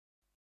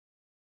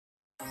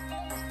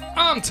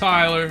I'm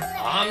Tyler.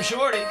 I'm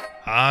Shorty.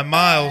 I'm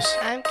Miles.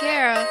 I'm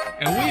Kara.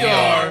 And we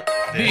are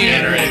The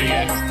Inner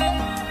Idiot.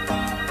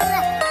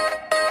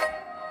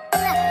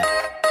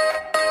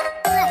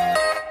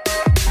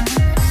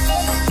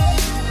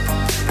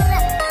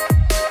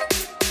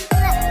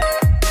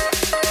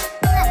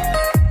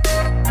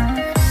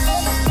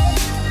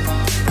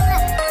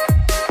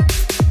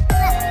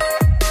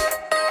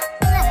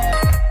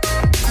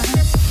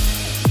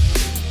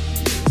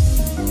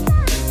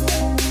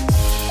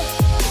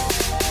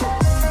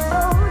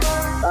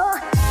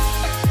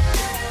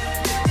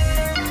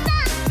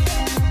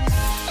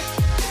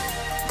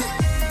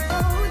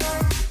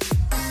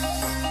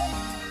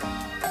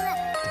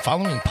 The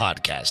following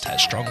podcast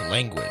has strong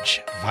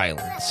language,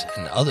 violence,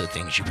 and other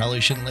things you probably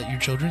shouldn't let your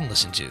children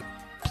listen to.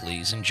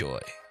 Please enjoy.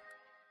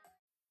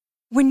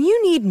 When you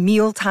need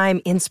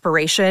mealtime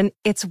inspiration,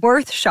 it's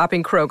worth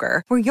shopping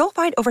Kroger, where you'll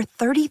find over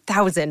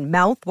 30,000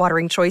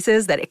 mouth-watering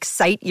choices that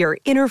excite your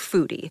inner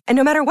foodie. And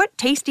no matter what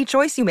tasty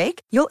choice you make,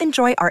 you'll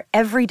enjoy our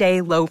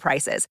everyday low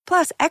prices,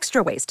 plus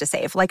extra ways to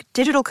save, like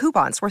digital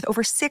coupons worth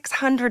over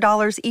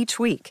 $600 each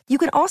week. You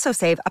can also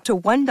save up to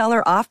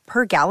 $1 off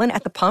per gallon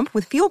at the pump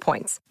with fuel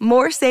points.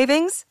 More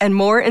savings and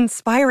more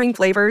inspiring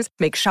flavors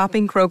make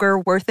shopping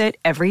Kroger worth it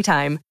every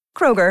time.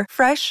 Kroger,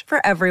 fresh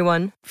for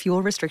everyone.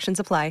 Fuel restrictions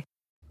apply.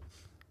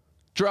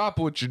 Drop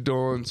what you're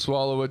doing,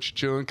 swallow what you're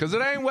chewing, because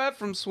it ain't wet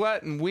from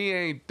sweat, and we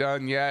ain't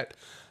done yet.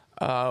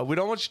 We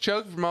don't want you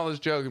choking from all this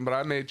joking, but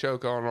I may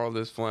choke on all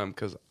this phlegm,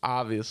 because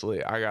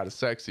obviously I got a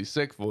sexy,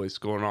 sick voice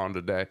going on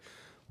today.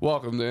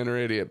 Welcome to Inner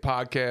Idiot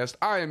Podcast.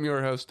 I am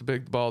your host, the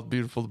big, the bald, the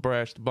beautiful, the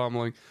brash, the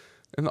bumbling,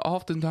 and the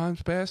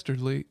oftentimes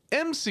bastardly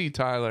MC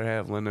Tyler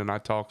Havlin, and I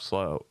talk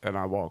slow, and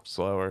I walk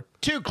slower.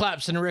 2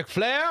 claps and a Ric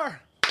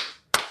Flair.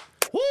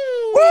 Woo!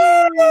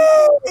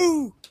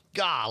 Woo!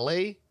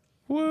 Golly.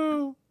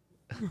 Woo!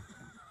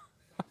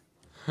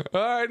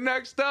 All right,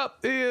 next up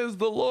is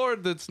the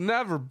Lord that's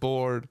never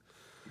bored,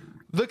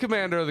 the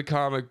commander of the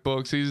comic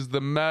books. He's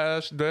the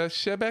Maestro.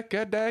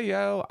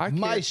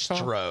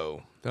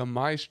 The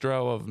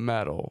maestro of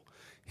metal.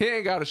 He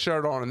ain't got a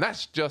shirt on, and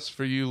that's just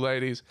for you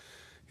ladies.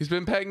 He's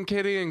been pegging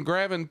kitty and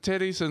grabbing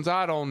titty since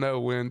I don't know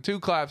when.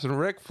 2 claps and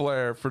Ric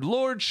Flair for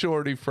Lord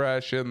Shorty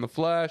Fresh in the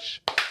flesh.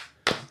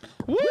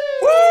 Woo!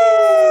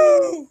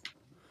 Woo!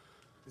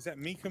 Is that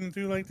me coming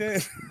through like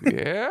that?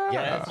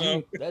 Yeah.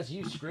 Yeah, that's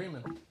you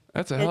screaming.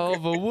 That's a hell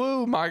of a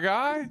woo, my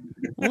guy.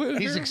 Woo.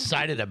 He's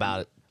excited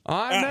about it,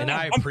 I know. and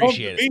I I'm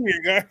appreciate pumped to it. be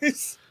here,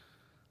 guys.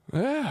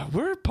 Yeah,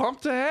 we're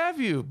pumped to have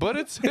you. But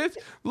it's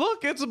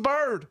look, it's a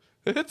bird.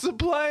 It's a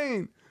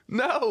plane.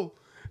 No,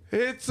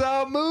 it's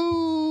a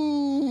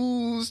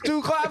moose.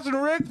 2 claps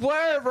and Ric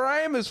Flair for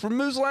Amos from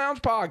Moose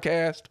Lounge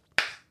Podcast.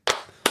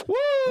 Woo!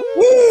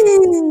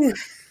 Woo!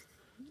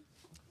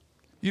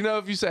 You know,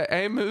 if you say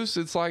Amos,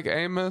 it's like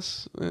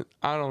Amos.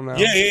 I don't know.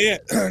 Yeah.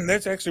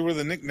 That's actually where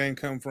the nickname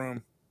come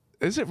from.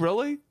 Is it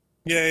really?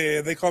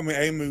 Yeah. They called me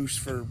Amos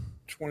for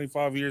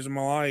 25 years of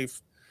my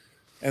life.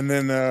 And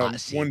then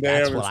See, one day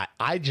that's I was... what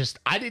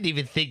I didn't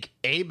even think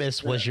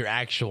Amos was your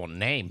actual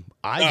name.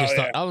 I Oh, just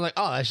thought, yeah. I was like,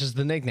 oh, that's just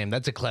the nickname.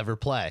 That's a clever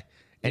play.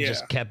 And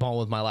just Yeah. kept on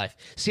with my life.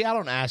 See, I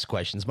don't ask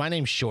questions. My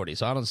name's Shorty,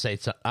 so I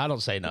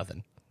don't say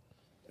nothing.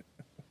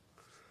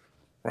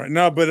 Right.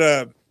 No, but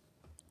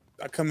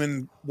I come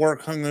in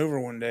work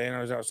hungover one day, and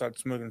I was outside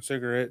smoking a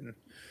cigarette, and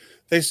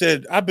they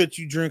said, I bet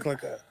you drink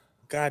like a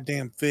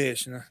goddamn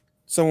fish. And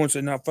someone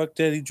said, no, fuck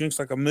that. He drinks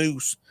like a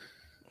moose.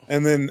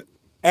 And then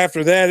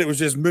after that, it was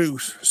just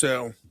moose.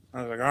 So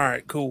I was like, all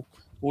right, cool.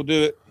 We'll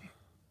do it.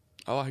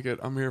 I like it.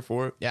 I'm here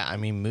for it. Yeah, I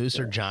mean, moose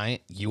are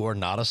giant. You are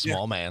not a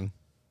small man.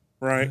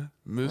 Right.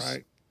 Moose,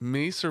 Right.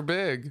 meese are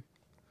big.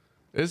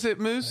 Is it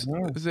moose? I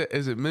know.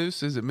 Is it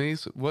moose? Is it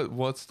meese?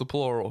 What's the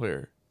plural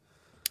here?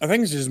 I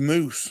think it's just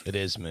moose. It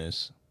is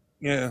moose.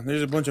 Yeah,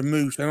 there's a bunch of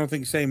moose. I don't think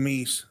you say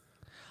meese.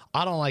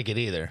 I don't like it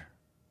either.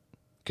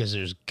 Because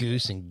there's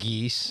goose and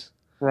geese,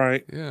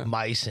 Right. Yeah.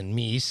 mice and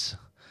meese.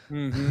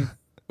 Mm-hmm.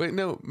 Wait,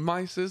 no.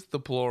 Mice is the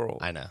plural.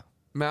 I know.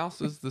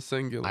 Mouse is the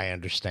singular. I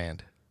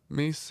understand.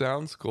 Meese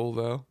sounds cool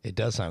though. It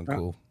does sound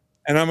cool.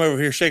 And I'm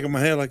over here shaking my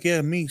head like,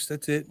 yeah, meese.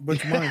 That's it.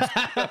 Bunch of mice.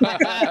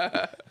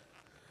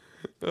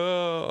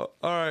 Oh,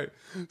 all right.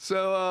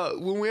 So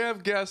when we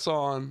have guests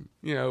on,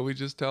 we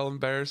just tell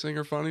embarrassing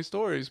or funny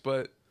stories.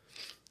 But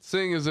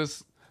seeing as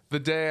this the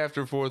day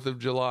after 4th of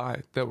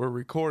July that we're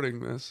recording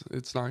this,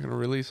 it's not going to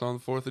release on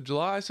the 4th of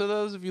July. So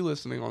those of you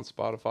listening on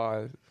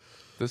Spotify,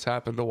 this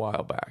happened a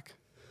while back.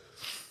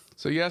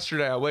 So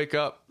yesterday I wake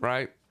up,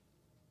 right?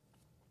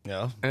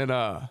 Yeah. And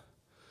I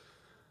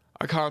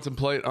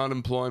contemplate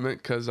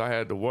unemployment because I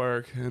had to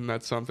work, and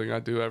that's something I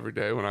do every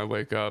day when I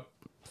wake up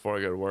before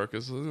I go to work.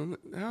 Is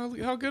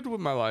how good would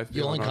my life be?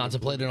 You only on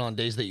contemplate it on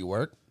days that you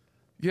work?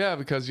 Yeah,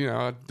 because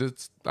I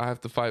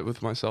have to fight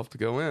with myself to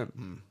go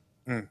in,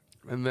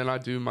 and then I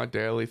do my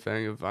daily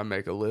thing of I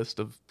make a list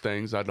of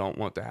things I don't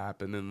want to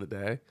happen in the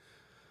day.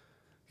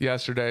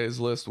 Yesterday's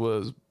list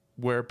was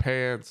wear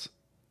pants,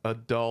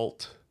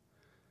 adult,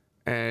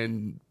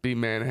 and be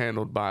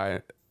manhandled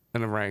by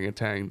an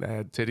orangutan that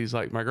had titties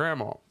like my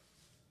grandma.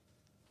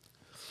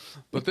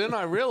 But then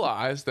I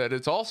realized that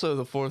it's also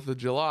the 4th of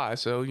July.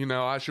 So,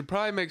 I should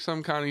probably make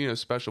some kind of,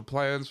 special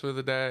plans for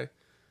the day.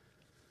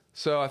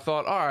 So I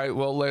thought, all right,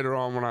 well, later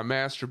on when I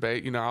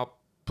masturbate, I'll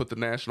put the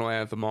national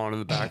anthem on in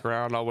the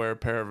background. I'll wear a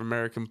pair of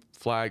American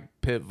flag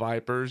pit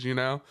vipers, and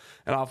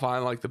I'll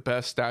find like the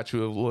best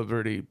Statue of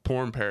Liberty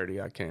porn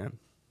parody I can.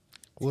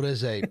 What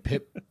is a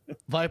pit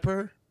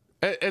viper?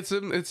 It's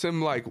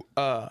in like,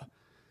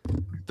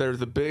 they're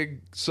the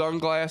big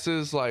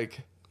sunglasses,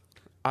 like,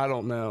 I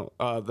don't know.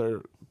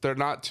 They're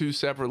not two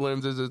separate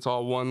lenses. It's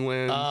all one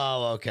lens.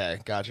 Oh, okay.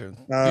 Gotcha.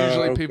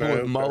 Usually people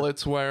with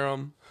mullets wear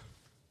them.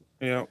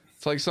 Yeah.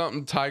 It's like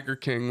something Tiger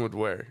King would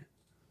wear.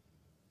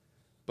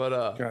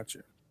 But Gotcha.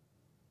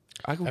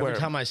 I could Every wear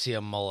time I see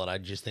a mullet, I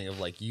just think of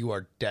like, you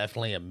are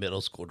definitely a middle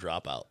school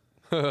dropout.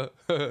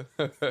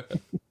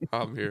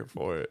 I'm here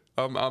for it.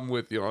 I'm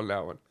with you on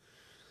that one.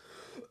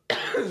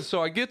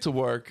 So I get to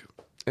work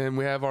and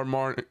we have our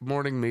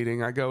morning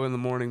meeting. I go in the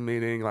morning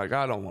meeting like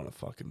I don't want to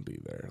fucking be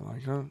there.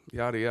 Like,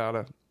 yada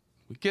yada.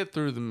 We get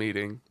through the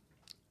meeting.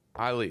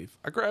 I leave.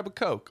 I grab a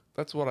Coke.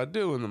 That's what I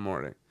do in the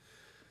morning.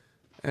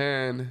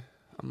 And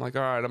I'm like,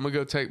 all right, I'm gonna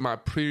go take my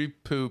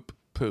pre-poop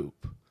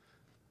poop.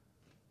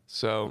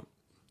 So,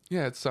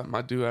 yeah, it's something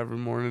I do every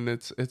morning.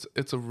 It's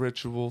a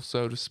ritual,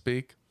 so to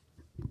speak.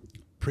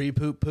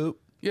 Pre-poop poop?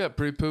 Yeah,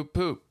 pre-poop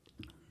poop.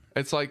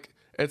 It's like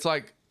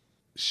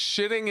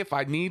shitting if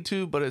I need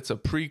to, but it's a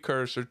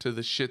precursor to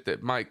the shit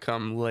that might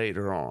come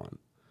later on.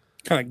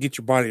 Kind of get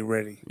your body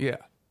ready. Yeah.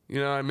 You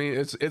know what I mean?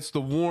 It's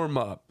the warm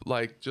up,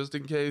 like just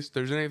in case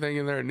there's anything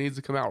in there that needs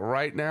to come out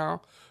right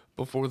now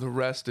before the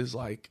rest is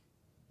like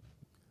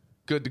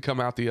good to come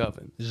out the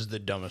oven. This is the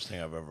dumbest thing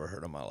I've ever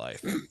heard in my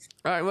life.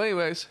 All right, well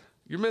anyways,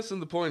 you're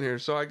missing the point here.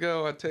 So I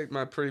take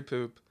my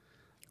pre-poop.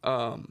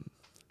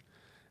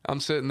 I'm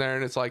sitting there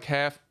and it's like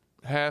half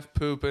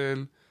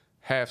pooping,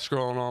 half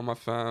scrolling on my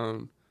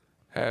phone,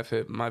 half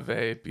hitting my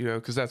vape,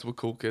 because that's what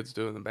cool kids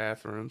do in the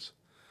bathrooms.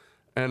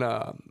 And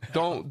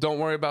don't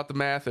worry about the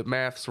math. If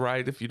math's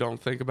right, if you don't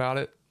think about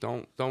it,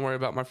 don't worry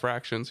about my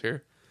fractions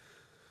here.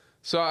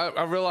 So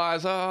I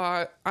realize,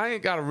 I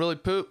ain't got to really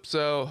poop.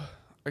 So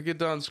I get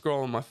done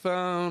scrolling my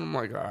phone. I'm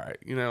like, all right,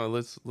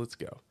 let's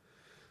go.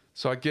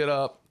 So I get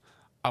up,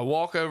 I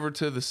walk over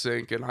to the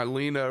sink, and I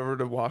lean over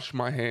to wash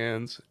my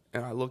hands.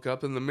 And I look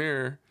up in the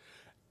mirror,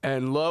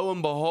 and lo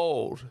and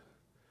behold,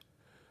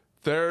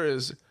 there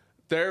is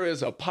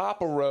a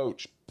Papa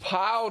Roach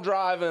pile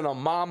driving a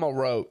Mama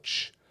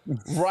Roach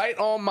right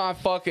on my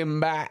fucking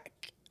back,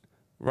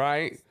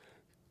 right?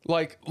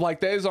 Like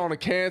they was on a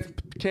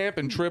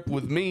camping trip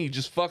with me,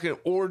 just fucking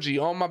orgy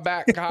on my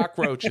back,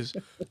 cockroaches.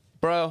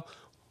 Bro,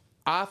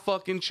 I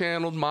fucking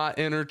channeled my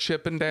inner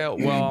Chip and Dale.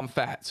 Well, I'm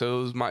fat, so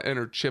it was my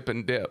inner Chip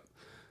and Dip.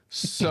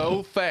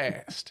 So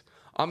fast.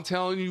 I'm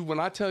telling you, when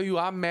I tell you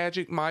I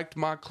magic mic'd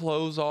my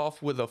clothes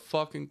off with a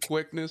fucking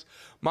quickness,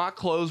 my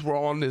clothes were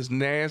on this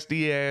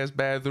nasty ass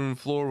bathroom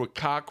floor with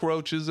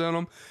cockroaches in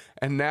them.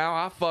 And now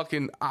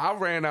I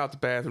ran out the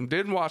bathroom,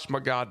 didn't wash my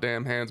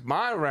goddamn hands.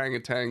 My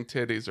orangutan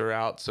titties are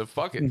out. So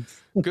fuck it.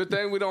 Good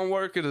thing we don't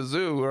work at a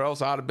zoo, or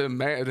else I'd have been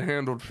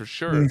manhandled for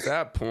sure at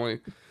that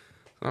point.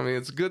 I mean,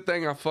 it's a good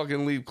thing I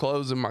fucking leave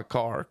clothes in my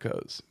car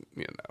because,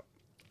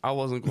 I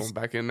wasn't going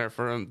back in there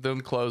for them. Them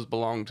clothes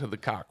belong to the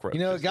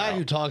cockroaches. A guy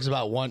who talks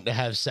about wanting to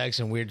have sex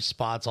in weird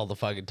spots all the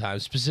fucking time,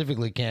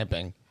 specifically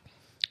camping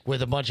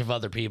with a bunch of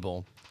other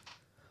people,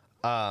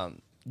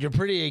 you're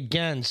pretty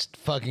against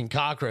fucking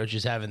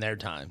cockroaches having their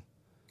time.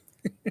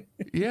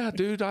 Yeah,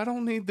 dude, I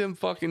don't need them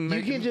fucking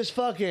You can just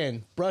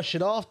fucking brush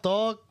it off,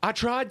 dog. I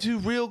tried to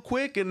real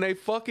quick, and they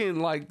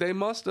fucking, they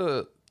must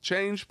have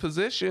changed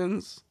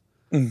positions.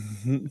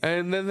 And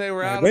then they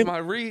were out of my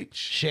reach.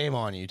 Shame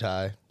on you,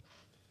 Ty.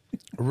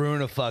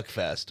 Ruin a fuck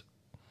fest.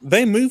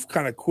 They move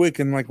kind of quick,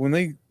 and like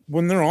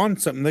when they're on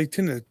something, they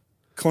tend to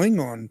cling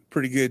on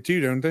pretty good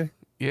too, don't they?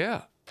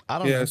 Yeah. I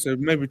don't know. So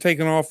maybe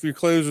taking off your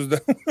clothes is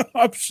the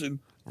option.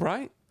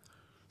 Right.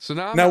 So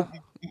now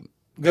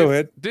go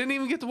ahead. Didn't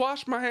even get to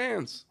wash my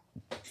hands.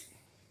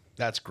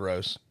 That's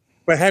gross.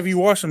 But have you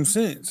washed them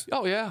since?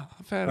 Oh yeah,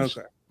 I've had.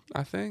 Okay.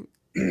 I think.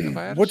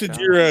 Had what did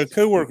your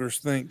coworkers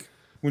think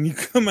when you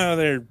come out of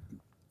there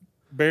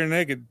bare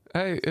naked?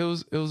 Hey, it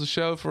was a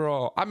show for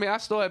all. I mean, I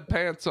still had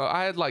pants on.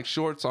 I had like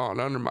shorts on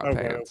under my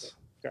pants.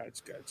 Okay.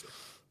 Gotcha.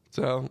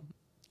 So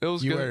it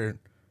was You good. wear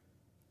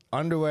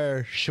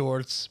underwear,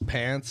 shorts,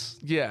 pants.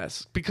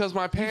 Yes, because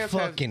my pants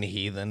Fucking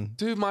heathen.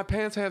 Dude, my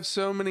pants have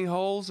so many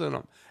holes in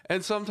them,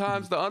 and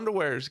sometimes the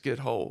underwears get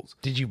holes.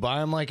 Did you buy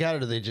them like that, or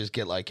did they just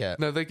get like that?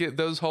 No,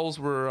 those holes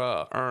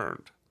were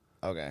earned.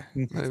 Okay.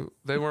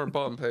 They weren't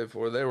bought and paid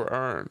for. They were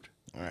earned.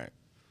 All right.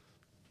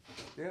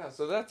 Yeah,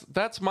 so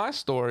that's my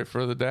story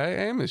for the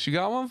day. Amos, you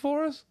got one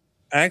for us?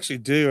 I actually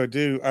do. I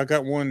do. I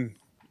got one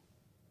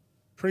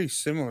pretty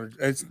similar.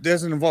 It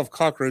doesn't involve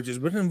cockroaches,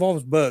 but it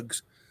involves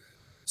bugs.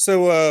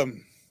 So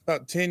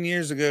about 10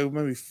 years ago,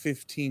 maybe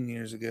 15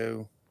 years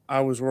ago,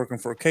 I was working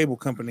for a cable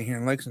company here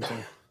in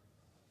Lexington.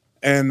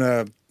 And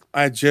I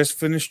had just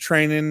finished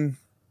training.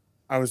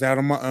 I was out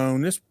on my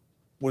own. This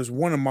was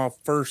one of my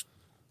first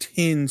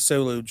 10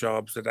 solo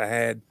jobs that I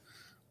had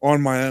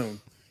on my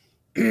own.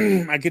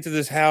 I get to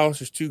this house.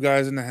 There's two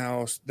guys in the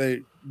house.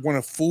 They want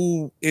a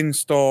full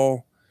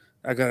install.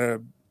 I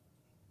gotta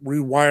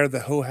rewire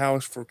the whole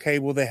house for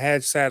cable. They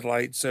had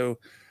satellite, so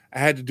I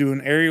had to do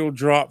an aerial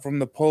drop from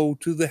the pole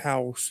to the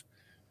house.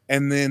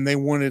 And then they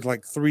wanted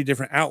like 3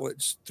 different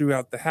outlets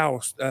throughout the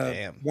house.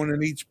 One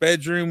in each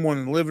bedroom, one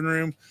in the living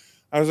room.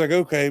 I was like,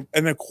 okay.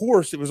 And of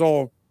course, it was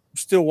all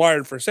still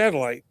wired for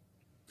satellite.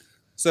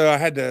 So I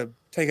had to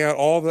take out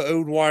all the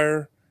old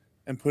wire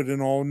and put in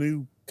all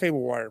new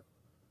cable wire.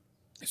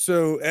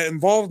 So it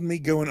involved me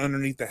going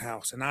underneath the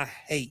house, and I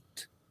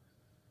hate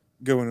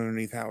going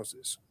underneath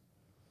houses.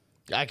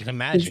 I can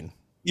imagine.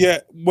 Yeah,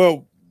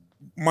 well,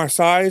 my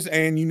size,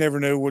 and you never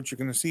know what you're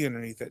going to see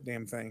underneath that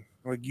damn thing.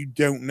 Like, you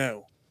don't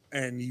know.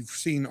 And you've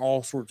seen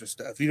all sorts of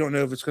stuff. You don't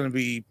know if it's going to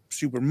be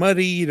super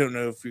muddy. You don't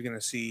know if you're going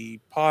to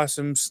see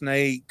possums,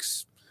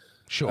 snakes,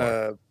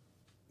 Sure.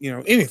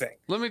 Anything.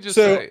 Let me just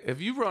say, if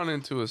you run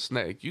into a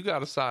snake, you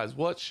got a size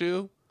what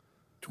shoe?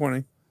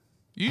 20.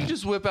 You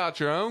just whip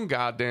out your own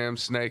goddamn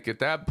snake at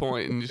that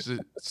point and just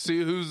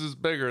see whose is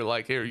bigger.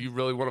 Like, here, you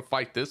really want to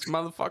fight this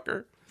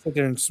motherfucker? Sit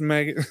there and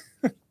smack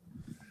it.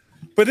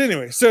 But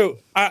anyway, so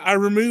I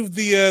removed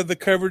the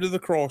cover to the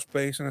crawl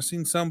space, and I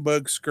seen some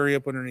bugs scurry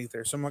up underneath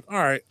there. So I'm like, all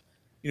right,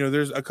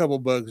 there's a couple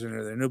bugs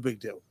under there, no big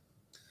deal.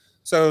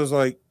 So I was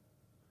like,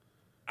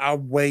 I'll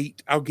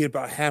wait. I'll get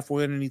about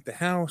halfway underneath the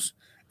house,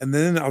 and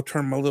then I'll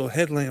turn my little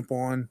headlamp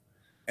on,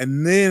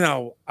 and then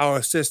I'll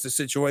assess the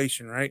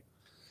situation, right?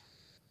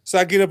 So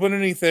I get up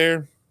underneath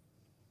there,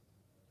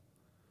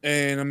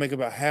 and I make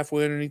about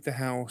halfway underneath the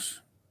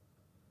house,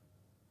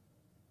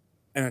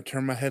 and I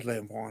turn my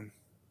headlamp on,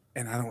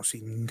 and I don't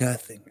see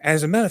nothing.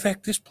 As a matter of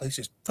fact, this place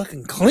is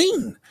fucking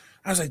clean.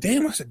 I was like,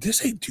 damn, I said,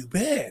 this ain't too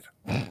bad.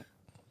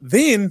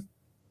 Then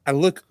I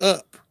look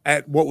up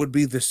at what would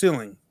be the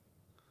ceiling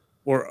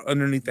or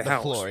underneath the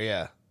house. Floor,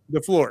 yeah.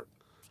 The floor.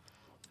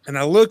 And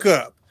I look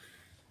up,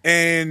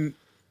 and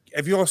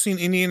have you all seen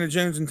Indiana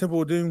Jones and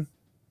Temple of Doom?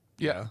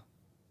 Yeah.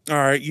 All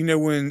right,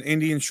 when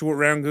Indian Short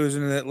Round goes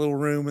into that little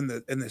room and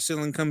the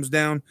ceiling comes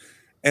down,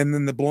 and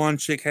then the blonde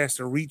chick has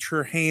to reach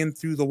her hand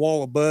through the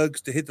wall of bugs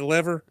to hit the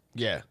lever?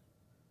 Yeah.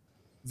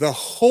 The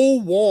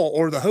whole wall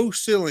or the whole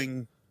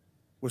ceiling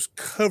was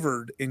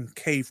covered in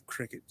cave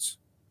crickets.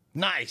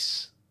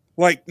 Nice.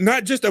 Like,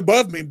 not just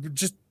above me, but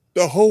just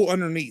the whole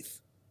underneath.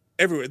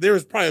 Everywhere. There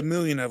was probably 1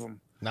 million of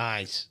them.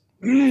 Nice.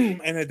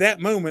 And at that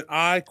moment,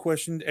 I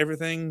questioned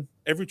everything,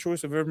 every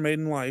choice I've ever made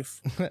in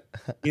life.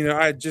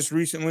 I just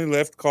recently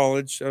left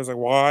college. I was like,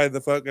 why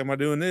the fuck am I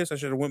doing this? I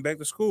should have went back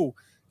to school.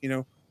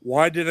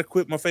 Why did I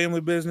quit my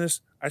family business?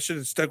 I should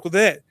have stuck with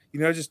that.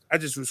 I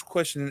just was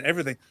questioning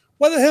everything.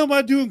 Why the hell am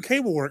I doing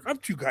cable work? I'm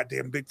too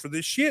goddamn big for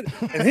this shit.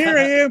 And here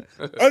I am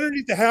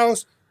underneath the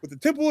house with the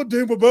Temple of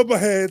Doom above my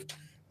head.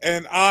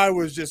 And I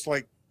was just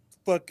like,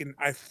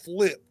 I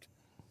flipped.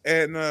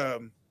 And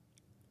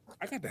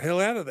I got the hell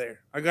out of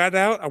there. I got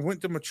out. I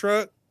went to my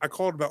truck. I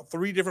called about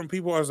 3 different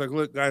people. I was like,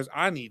 look, guys,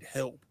 I need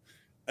help.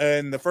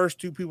 And the first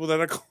 2 people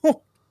that I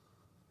called,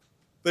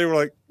 they were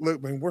like,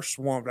 look, man, we're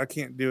swamped. I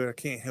can't do it. I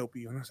can't help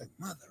you. And I was like,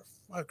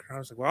 motherfucker. I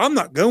was like, well, I'm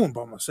not going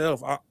by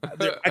myself. I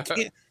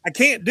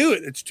can't do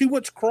it. It's too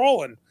much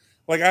crawling.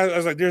 Like, I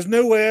was like, there's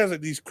no way. I was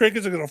like, these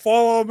crickets are going to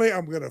fall on me.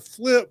 I'm going to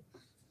flip.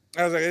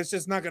 I was like, it's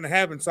just not going to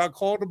happen. So I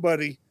called a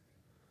buddy,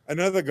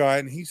 another guy,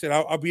 and he said,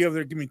 I'll be over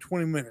there. Give me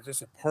 20 minutes. I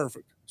said,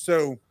 perfect.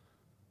 So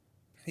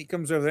he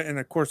comes over there, and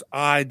of course,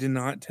 I did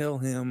not tell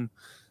him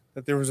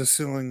that there was a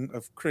ceiling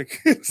of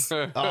crickets.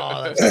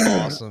 Oh, that's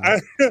awesome.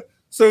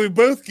 So we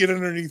both get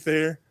underneath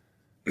there,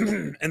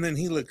 and then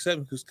he looks up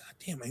and goes, God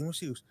damn, Amos.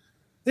 He goes,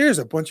 there's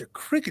a bunch of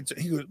crickets.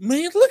 He goes,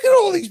 man, look at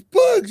all these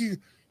bugs.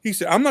 He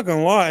said, I'm not going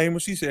to lie,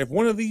 Amos. He said, if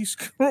one of these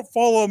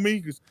fall on me, he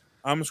goes,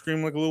 I'm going to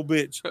scream like a little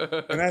bitch.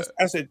 And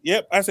I said,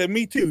 yep. I said,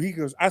 me too. He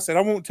goes, I said,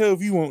 I won't tell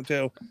if you won't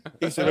tell.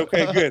 He said,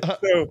 okay, good.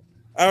 So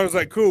I was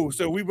like, cool.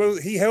 So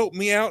he helped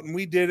me out and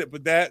we did it.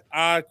 But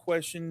I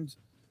questioned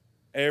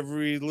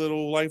every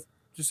little life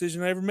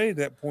decision I ever made at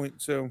that point.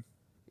 So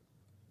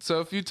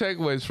a few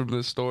takeaways from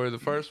this story. The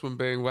first one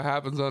being, what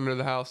happens under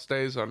the house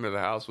stays under the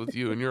house with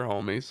you and your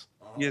homies.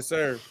 Yes,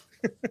 sir.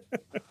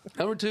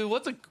 Number 2,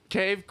 what's a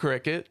cave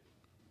cricket?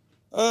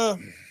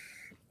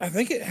 I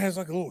think it has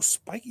like a little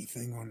spiky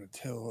thing on the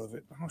tail of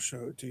it. I'll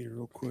show it to you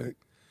real quick.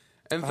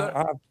 And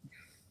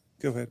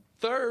go ahead.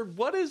 Third,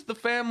 what is the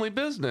family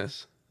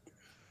business?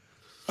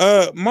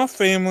 My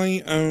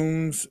family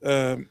owns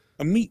a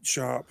meat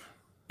shop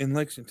in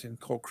Lexington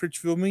called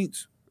Critchfield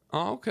Meats.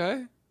 Oh,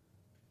 okay.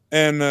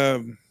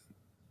 And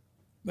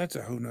that's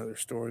a whole nother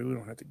story. We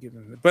don't have to get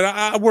into it. But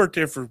I worked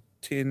there for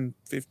 10,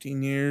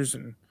 15 years,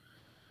 and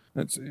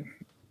let's see.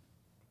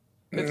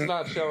 It's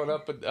not showing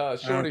up, but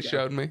Shorty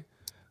showed me.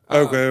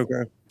 Okay.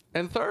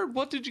 And third,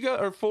 what did you go,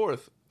 or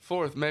fourth,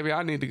 maybe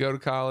I need to go to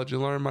college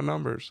and learn my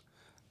numbers.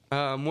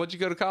 What'd you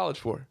go to college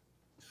for?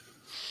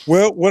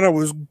 Well, what I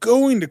was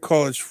going to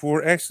college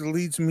for actually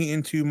leads me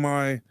into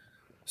my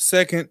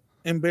second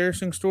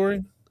embarrassing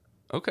story.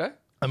 Okay.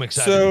 I'm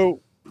excited.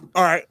 So,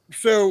 all right.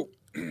 So,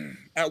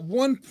 at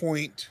one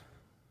point,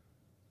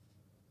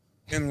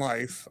 in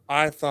life,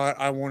 I thought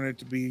I wanted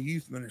to be a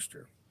youth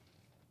minister.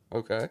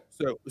 Okay.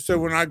 So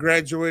when I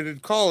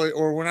graduated college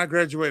or when I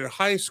graduated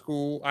high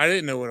school, I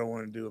didn't know what I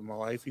wanted to do in my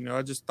life.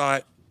 I just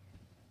thought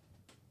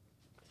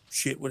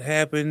shit would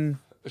happen,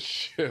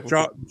 Shit.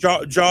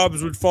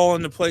 jobs would fall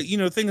into place,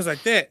 things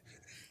like that.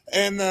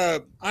 And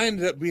I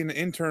ended up being an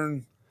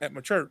intern at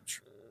my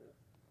church.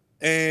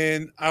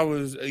 And I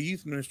was a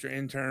youth minister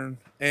intern,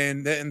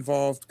 and that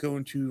involved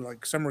going to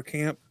like summer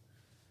camp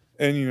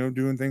and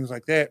doing things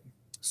like that.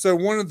 So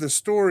one of the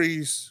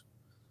stories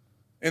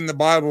in the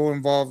Bible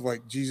involved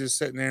like Jesus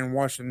sitting there and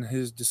washing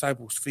his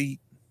disciples' feet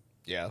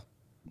Yeah.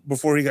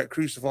 before he got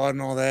crucified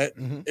and all that.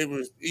 Mhm. It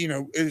was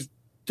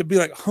to be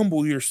like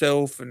humble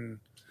yourself and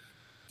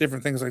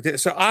different things like that.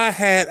 So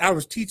I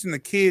was teaching the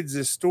kids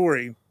this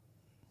story,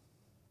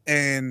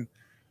 and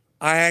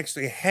I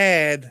actually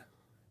had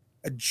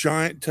a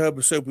giant tub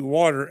of soapy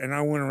water, and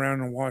I went around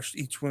and washed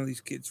each one of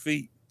these kids'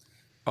 feet.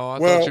 Oh, I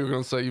Well- thought you were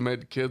gonna say you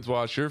made the kids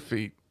wash your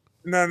feet.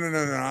 No.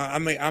 I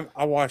mean,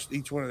 I washed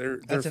each one of their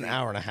That's an feet.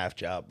 hour and a half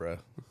job, bro.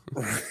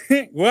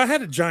 Well, I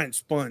had a giant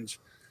sponge,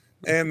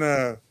 and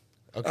Okay,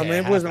 I mean, a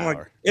it half wasn't hour.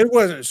 like it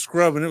wasn't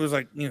scrubbing. It was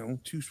like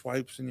 2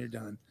 swipes and you're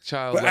done.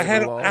 Child But I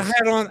labor laws.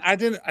 had on. I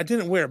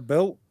didn't wear a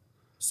belt,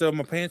 so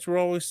my pants were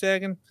always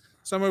sagging.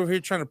 So I'm over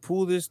here trying to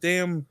pull this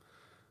damn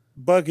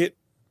bucket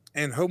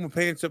and hold my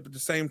pants up at the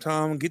same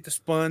time and get the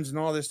sponge and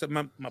all this stuff.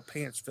 My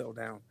pants fell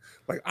down.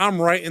 Like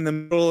I'm right in the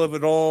middle of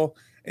it all,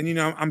 and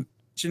I'm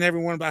teaching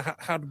everyone about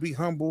how to be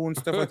humble and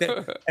stuff like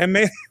that. And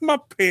man, my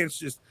pants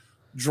just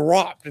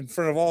dropped in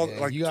front of all Yeah,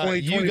 like you got, 20,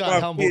 you 25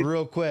 got humbled kids.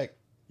 real quick.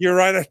 You're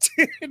right, I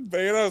did,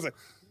 man. I was like,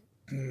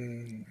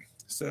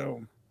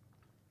 so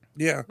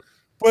yeah.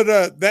 But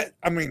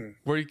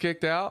Were you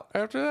kicked out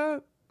after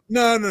that?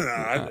 no.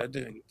 I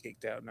didn't get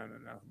kicked out. No.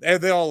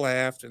 They all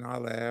laughed and I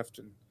laughed,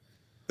 and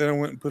then I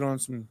went and put on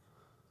some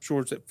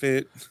shorts that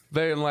fit.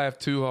 They didn't laugh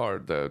too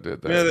hard though,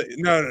 did they?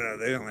 No.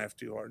 They didn't laugh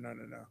too hard. No.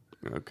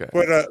 Okay.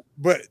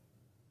 But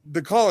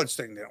the college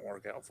thing didn't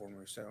work out for me.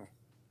 So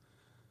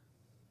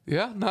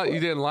Yeah, you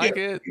didn't like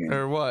it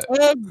or what?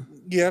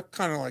 yeah,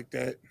 kind of like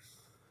that.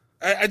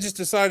 I just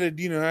decided,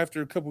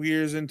 after a couple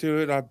years into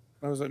it, I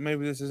was like,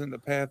 maybe this isn't the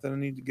path that I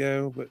need to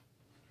go. But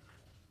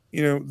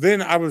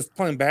then I was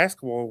playing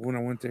basketball when I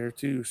went there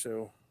too,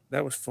 so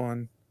that was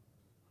fun.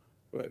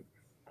 But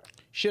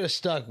Should have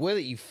stuck with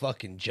it, you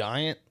fucking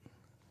giant.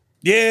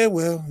 yeah,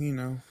 well,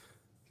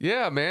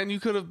 Yeah, man, you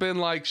could have been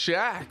like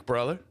Shaq,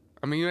 brother.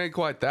 I mean, you ain't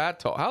quite that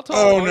tall. How tall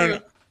oh are no, you?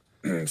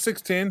 no,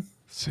 6'10".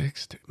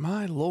 60.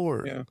 My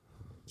lord. Yeah.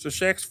 So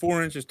Shaq's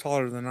 4 inches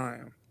taller than I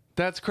am.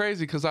 That's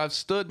crazy because I've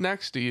stood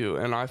next to you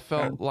and I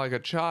felt like a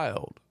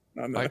child,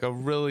 I know. like a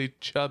really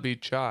chubby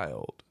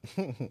child.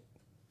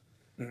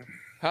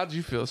 How'd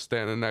you feel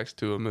standing next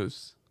to a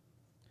moose?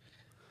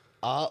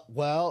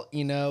 Well,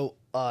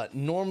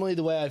 normally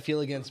the way I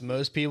feel against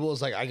most people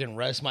is like I can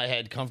rest my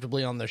head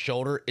comfortably on their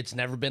shoulder. It's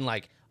never been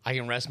like I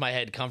can rest my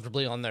head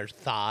comfortably on their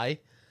thigh.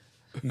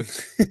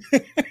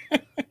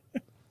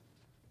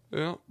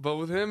 Yeah, but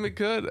with him, it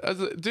could.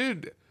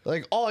 Dude,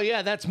 Like, oh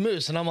yeah, that's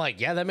Moose, and I'm like,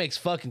 yeah, that makes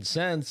fucking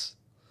sense.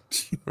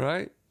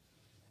 right?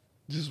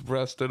 Just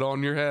rest it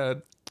on your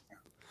head.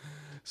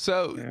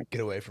 So,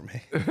 Get away from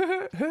me.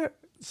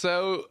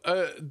 So,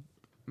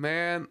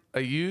 man,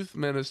 a youth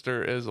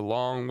minister is a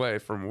long way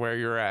from where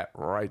you're at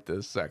right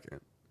this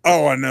second.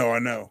 Oh, I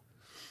know.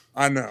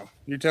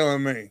 You're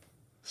telling me.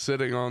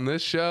 Sitting on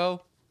this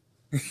show,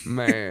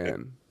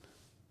 man.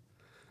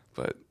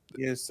 But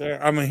Yes, sir.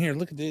 I mean, here,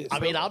 look at this. I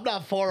mean, I'm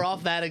not far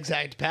off that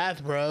exact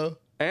path, bro.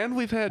 and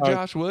we've had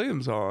Josh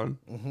Williams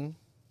on.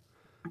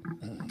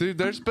 Dude,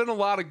 there's been a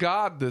lot of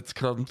God that's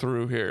come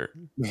through here.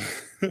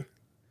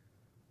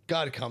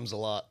 God comes a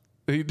lot.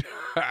 He-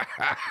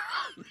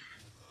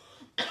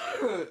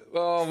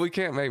 Oh, we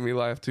can't make me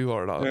laugh too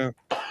hard. I'll Yeah.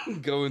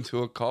 go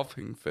into a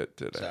coughing fit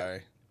today.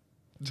 Sorry.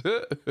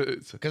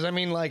 It's- Because, I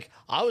mean, like,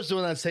 I was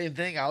doing that same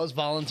thing. I was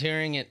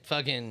volunteering at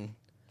fucking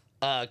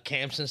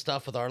camps and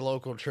stuff with our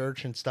local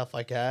church and stuff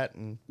like that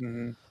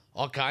and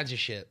all kinds of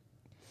shit.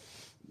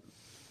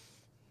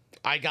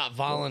 I got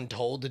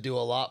voluntold to do a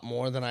lot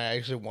more than I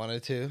actually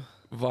wanted to.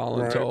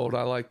 Voluntold.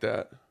 I like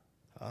that.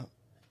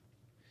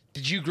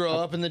 Did you grow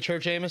up in the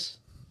church, Amos?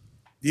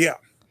 Yeah,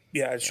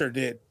 I sure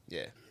did.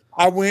 Yeah.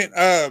 I went.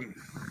 I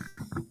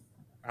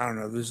don't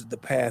know. If this is the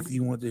path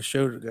you want this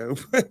show to go.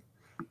 But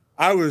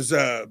I was.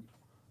 I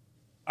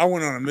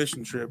went on a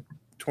mission trip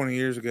 20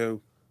 years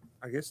ago.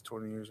 I guess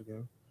 20 years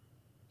ago.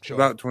 Sure.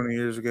 About 20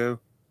 years ago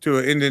to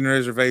an Indian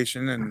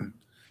reservation, and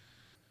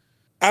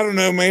I don't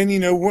know, man. You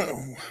know,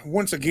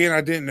 once again,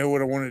 I didn't know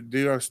what I wanted to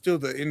do. I was still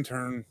the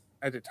intern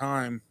at the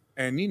time,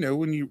 and you know,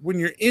 when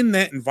you're in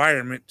that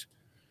environment,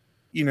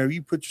 you know,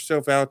 you put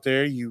yourself out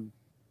there, you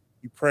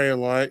pray a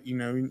lot, you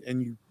know,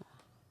 and you,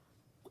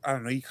 I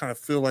don't know, you kind of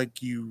feel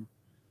like you're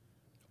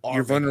Are making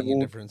a vulnerable.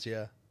 difference,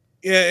 yeah.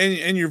 Yeah,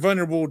 and you're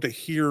vulnerable to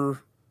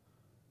hear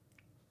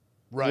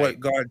Right. what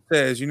God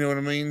says. You know what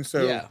I mean?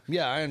 So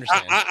yeah, I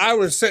understand. I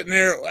was sitting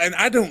there, and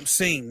I don't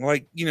sing,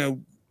 like, you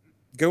know,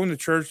 going to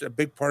church, a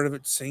big part of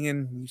it,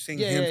 singing. You sing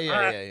hymns.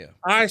 Yeah.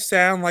 I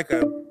sound like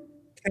a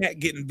cat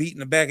getting beat in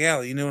the back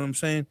alley. You know what I'm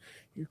saying?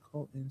 You're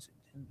called in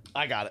September.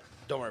 I got it.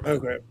 Don't worry about it.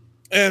 Okay.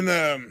 And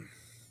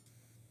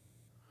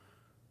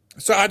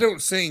so I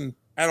don't sing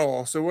at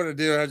all. So what I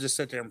did, I just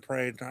sat there and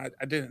prayed.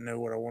 I didn't know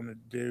what I wanted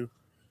to do.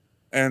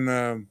 And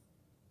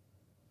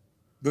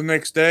the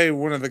next day,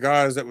 one of the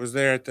guys that was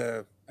there at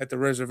the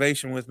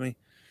reservation with me,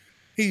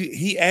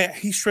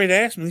 he straight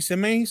asked me. He said,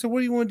 "Man," he said, "what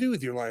do you want to do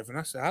with your life?" And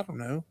I said, "I don't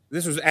know."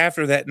 This was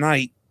after that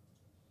night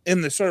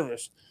in the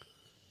service.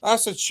 I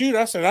said, "Shoot,"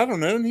 I said, "I don't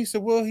know." And he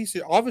said, "Well," he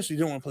said, "obviously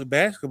you don't want to play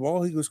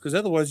basketball." He goes, "Because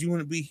otherwise you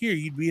wouldn't be here.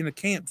 You'd be in a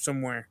camp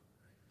somewhere."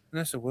 And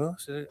I said, "Well,"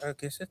 I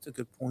guess that's a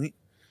good point.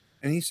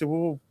 And he said,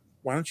 "Well,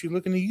 why don't you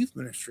look in the youth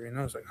ministry?" And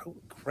I was like,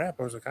 "Holy crap."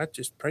 I was like, "I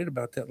just prayed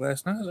about that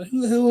last night." I was like,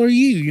 "Who the hell are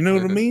you?" You know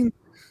what I mean?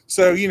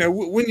 So,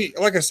 when you,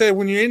 like I said,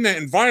 when you're in that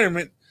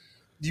environment,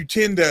 you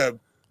tend to,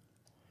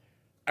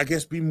 I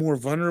guess, be more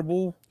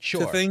vulnerable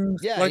to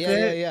things like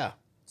that. Yeah.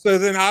 So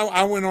then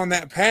I went on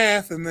that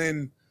path, and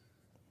then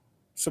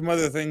some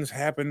other things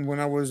happened when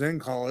I was in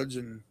college,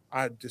 and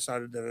I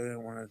decided that I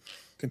didn't want to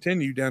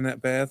continue down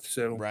that path.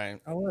 So Right.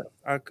 I left.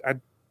 I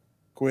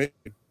quit.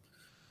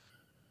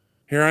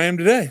 Here I am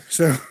today.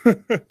 So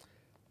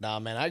Nah,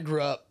 man, I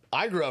grew up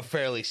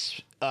fairly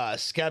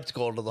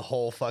skeptical to the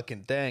whole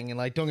fucking thing, and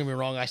like, don't get me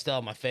wrong, I still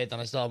have my faith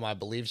and I still have my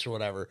beliefs or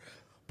whatever,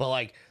 but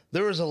like,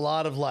 there was a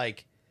lot of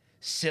like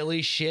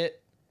silly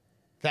shit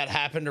that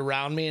happened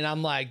around me, and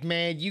I'm like,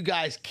 man, you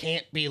guys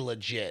can't be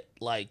legit.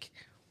 Like,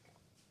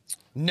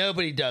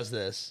 nobody does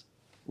this.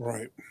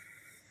 right.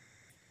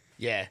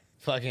 Yeah,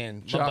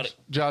 fucking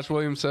Josh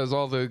Williams says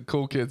all the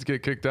cool kids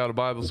get kicked out of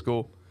Bible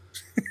school.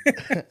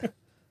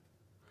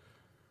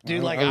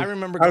 dude. Like, I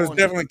remember I was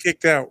definitely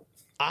kicked out.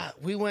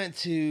 we went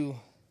to,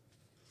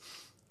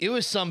 it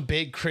was some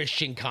big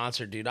Christian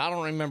concert, dude. I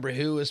don't remember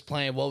who was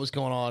playing, what was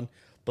going on,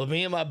 but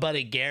me and my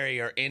buddy Gary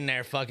are in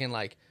there fucking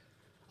like,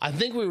 I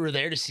think we were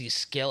there to see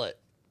Skillet.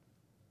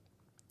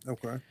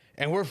 Okay.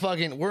 And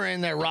we're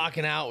in there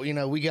rocking out. You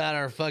know, we got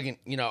our fucking,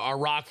 our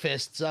rock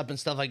fists up and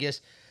stuff like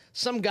this.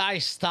 Some guy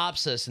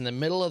stops us in the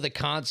middle of the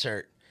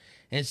concert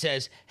and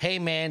says, "Hey,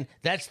 man,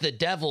 that's the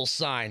devil's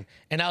sign."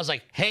 And I was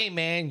like, "Hey,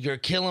 man, you're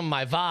killing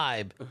my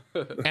vibe."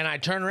 And I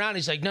turn around.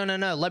 He's like, no,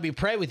 let me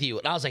pray with you.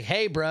 And I was like,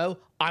 "Hey, bro,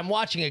 I'm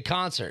watching a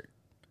concert."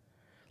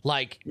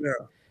 Like, Yeah.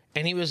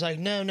 and he was like,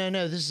 no,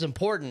 this is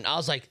important. I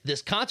was like,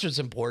 "This concert's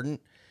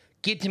important.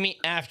 Get to me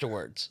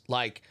afterwards.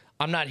 Like,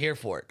 I'm not here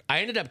for it." I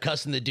ended up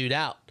cussing the dude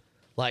out.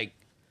 Like,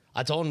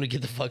 I told him to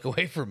get the fuck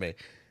away from me.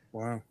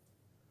 Wow.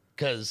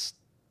 Because,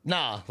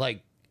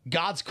 like,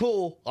 God's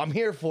cool. I'm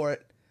here for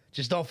it.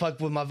 Just don't fuck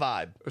with my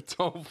vibe.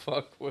 Don't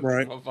fuck with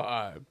Right. my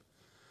vibe.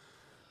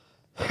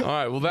 All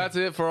right, well, that's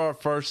it for our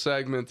first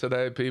segment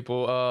today,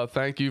 people.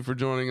 Thank you for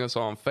joining us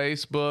on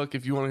Facebook.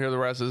 If you want to hear the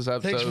rest of this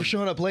episode, Thanks for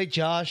showing up late,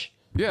 Josh.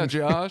 yeah,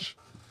 Josh.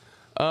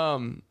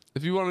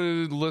 If you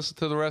wanted to listen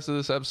to the rest of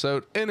this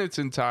episode in its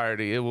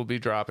entirety, it will be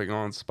dropping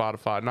on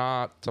Spotify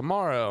not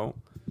tomorrow,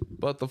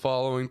 but the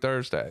following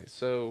Thursday.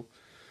 So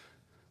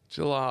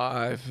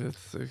July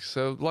 5th,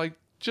 so like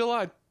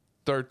July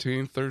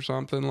 13th or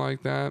something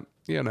like that,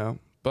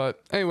 But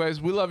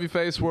anyways, we love you,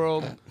 Face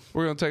World.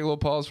 We're going to take a little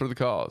pause for the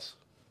cause.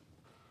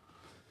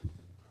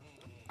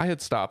 I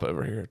hit stop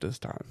over here at this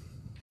time.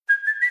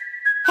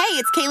 Hey,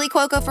 it's Kaylee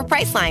Cuoco for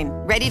Priceline.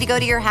 Ready to go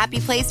to your happy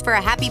place for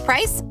a happy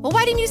price? Well,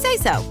 why didn't you say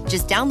so?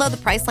 Just download the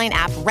Priceline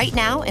app right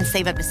now and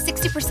save up to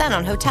 60%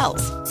 on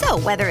hotels. So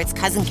whether it's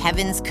Cousin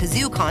Kevin's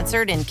Kazoo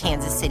Concert in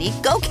Kansas City,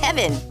 go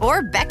Kevin,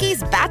 or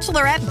Becky's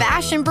Bachelorette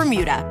Bash in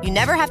Bermuda, you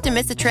never have to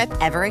miss a trip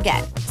ever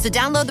again. So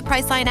download the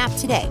Priceline app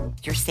today.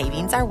 Your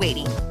savings are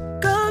waiting.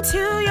 Go to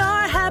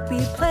your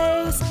happy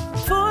place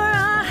for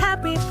a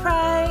happy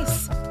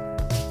price.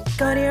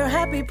 Go to your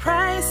happy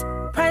price,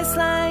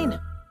 Priceline.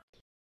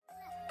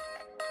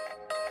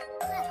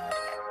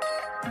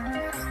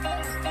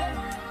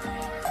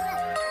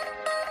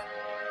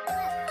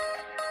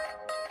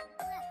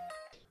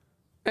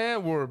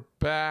 And we're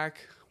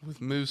back with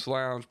Moose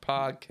Lounge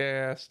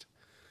Podcast.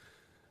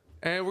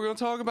 And we're going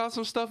to talk about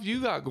some stuff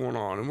you got going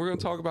on. And we're going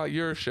to talk about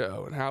your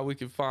show and how we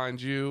can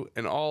find you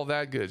and all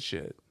that good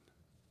shit.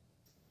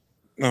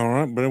 All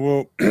right. But,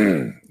 well,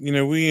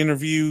 we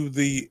interview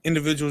the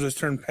individuals that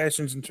turn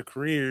passions into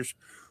careers,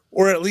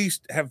 or at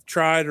least have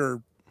tried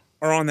or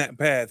are on that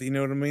path. You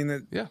know what I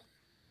mean? Yeah.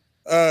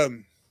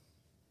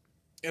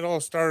 It all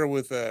started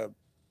with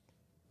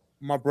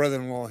my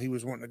brother-in-law. He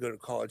was wanting to go to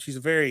college. He's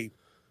a very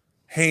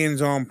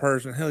hands-on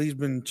person. Hell, he's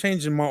been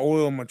changing my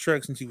oil in my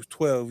truck since he was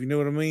 12. You know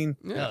what I mean?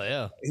 Hell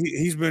yeah.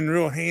 He's been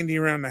real handy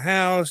around the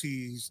house.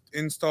 He's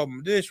installed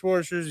my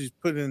dishwashers. He's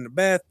put it in the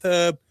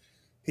bathtub.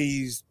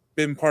 He's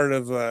been part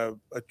of a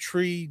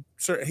tree.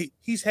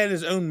 He's had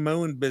his own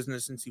mowing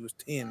business since he was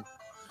 10.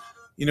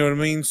 You know what I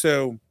mean?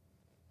 So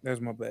that's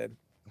my bad.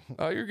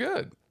 Oh, you're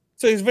good.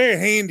 So he's very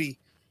handy.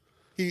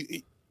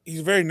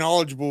 He's very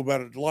knowledgeable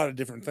about a lot of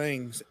different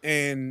things.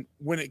 And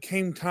when it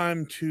came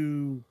time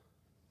to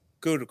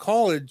go to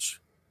college,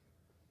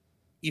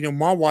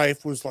 my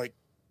wife was like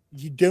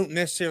you don't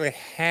necessarily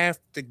have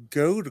to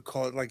go to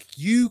college. Like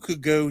you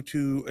could go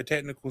to a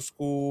technical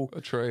school,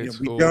 A trade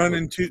school. be done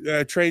in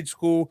trade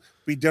school,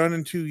 be done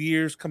in 2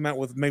 years, come out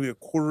with maybe a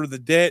quarter of the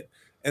debt,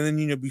 and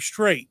then be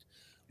straight.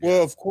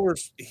 Well, of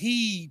course,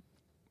 he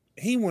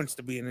wants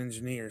to be an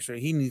engineer, so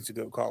he needs to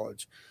go to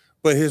college.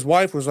 But his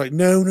wife was like,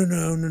 no,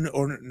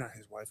 or not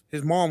his wife.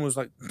 His mom was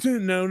like,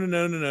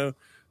 no.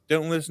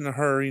 Don't listen to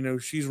her.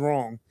 She's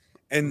wrong.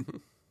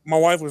 And my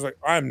wife was like,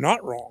 I'm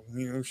not wrong.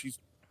 She's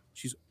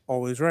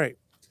always right.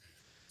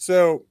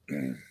 So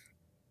you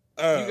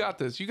got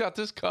this. You got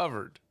this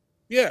covered.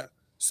 Yeah.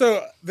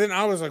 So then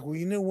I was like, well,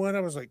 you know what?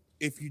 I was like,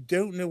 if you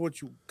don't know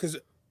because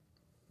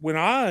when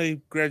I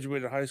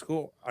graduated high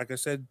school, like I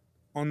said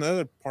on the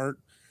other part,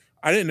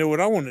 I didn't know what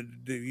I wanted to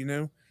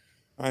do.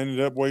 I ended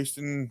up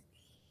wasting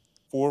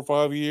 4 or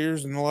 5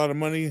 years and a lot of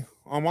money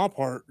on my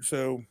part.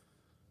 So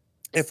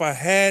if I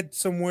had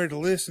somewhere to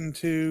listen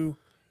to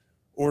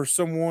or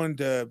someone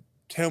to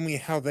tell me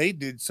how they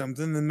did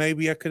something, then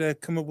maybe I could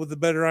have come up with a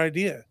better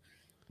idea.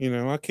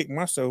 I kicked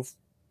myself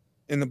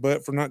in the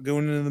butt for not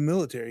going into the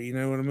military. You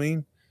know what I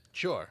mean?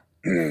 Sure.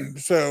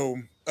 So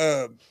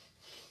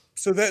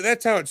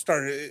that's how it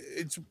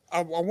started.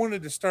 I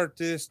wanted to start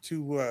this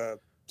to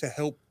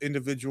help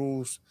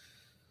individuals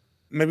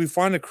maybe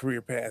find a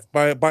career path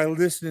by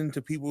listening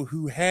to people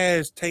who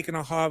has taken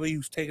a hobby,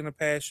 who's taken a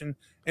passion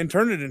and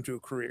turned it into a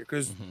career.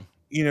 Because,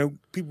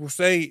 people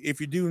say if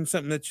you're doing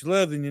something that you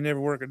love, then you never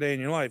work a day in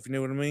your life. You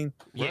know what I mean?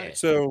 Yeah.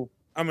 So,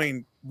 I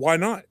mean, why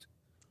not?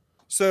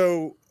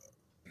 So,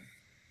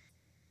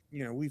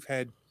 we've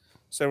had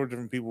several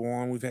different people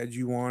on. We've had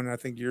you on. I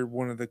think you're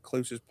one of the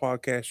closest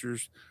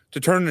podcasters to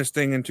turn this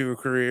thing into a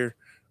career.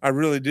 I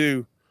really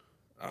do.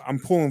 I'm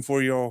pulling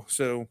for y'all.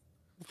 So,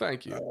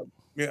 thank you.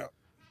 Yeah.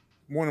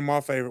 One of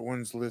my favorite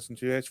ones to listen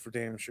to. That's for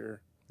damn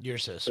sure. You're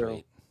so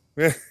sweet.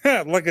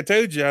 Like I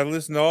told you, I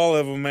listened to all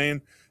of them,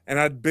 man, and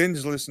I'd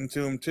binge listen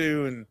to them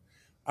too. And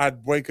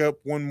I'd wake up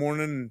one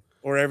morning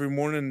or every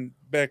morning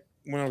back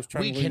when I was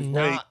trying to lose weight. We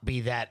cannot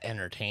be that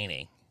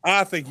entertaining.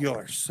 I think you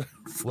are so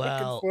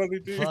well, funny,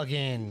 dude.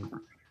 Fucking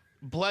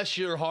bless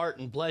your heart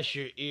and bless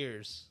your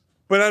ears.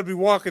 But I'd be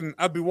walking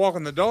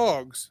the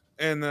dogs,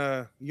 and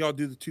y'all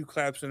do the 2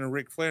 claps and a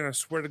Ric Flair, and I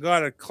swear to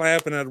God, I'd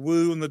clap and I'd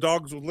woo, and the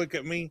dogs would look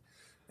at me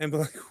and be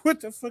like,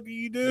 "What the fuck are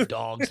you doing?" The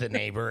dogs, the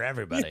neighbor,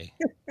 everybody.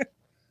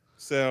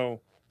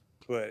 So,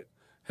 but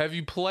have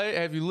you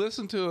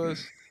listened to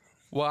us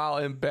while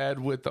in bed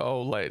with the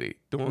old lady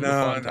doing the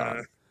fun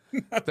time?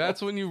 No.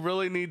 That's when you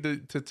really need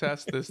to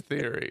test this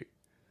theory.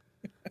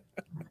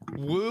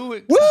 Woo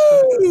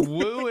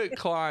at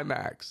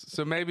climax.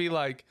 So maybe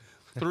like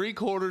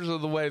 3/4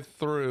 of the way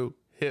through,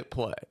 hit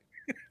play.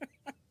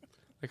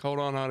 Like, hold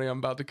on, honey, I'm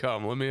about to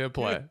come. Let me hit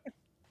play.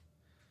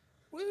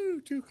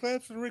 Woo! 2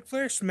 claps and Ric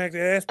Flair smack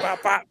the ass,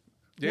 pop, pop.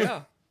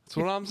 Yeah, that's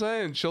what I'm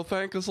saying. She'll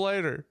thank us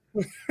later.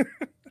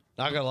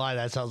 Not gonna lie,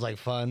 that sounds like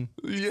fun.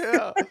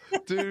 Yeah,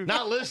 dude.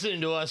 Not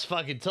listening to us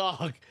fucking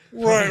talk.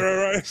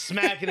 Right.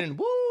 Smacking and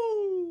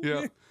woo.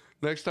 Yeah.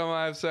 Next time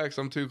I have sex,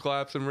 I'm 2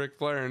 claps and Ric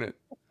Flair in it.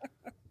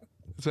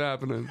 It's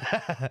happening.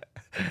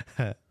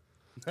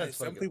 Hey,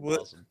 some people,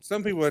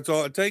 that's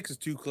all it takes is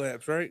 2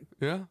 claps, right?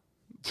 Yeah.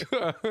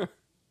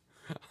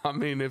 I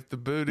mean, if the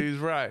booty's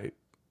right.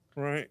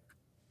 Right.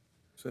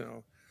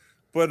 So,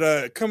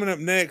 but coming up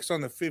next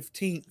on the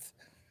 15th,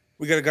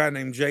 we got a guy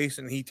named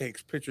Jason. He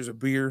takes pictures of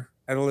beer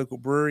at a local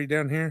brewery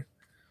down here.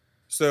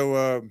 So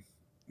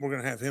we're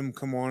going to have him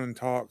come on and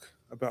talk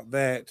about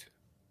that,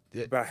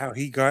 about how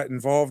he got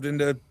involved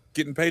into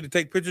getting paid to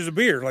take pictures of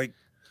beer. Like,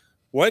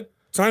 what?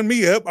 Sign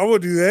me up. I will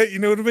do that. You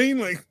know what I mean?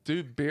 Like,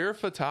 dude, beer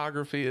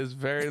photography is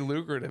very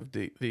lucrative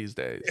these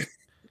days.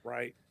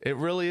 Right. It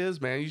really is,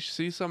 man. You should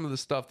see some of the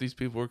stuff these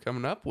people are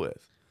coming up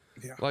with.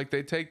 Yeah. Like,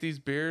 they take these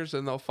beers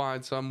and they'll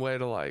find some way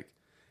to, like,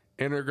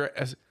 integrate.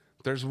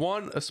 There's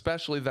one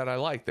especially that I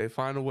like. They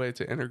find a way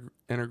to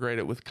integrate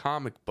it with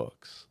comic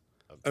books.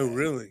 Okay. Oh,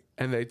 really?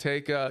 And they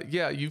take,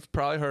 you've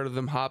probably heard of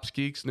them, Hops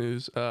Geeks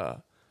News,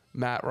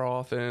 Matt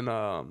Roth and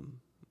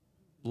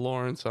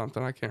Lauren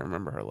something. I can't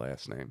remember her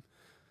last name.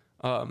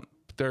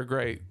 They're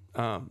great.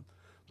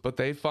 But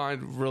they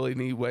find really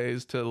neat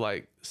ways to,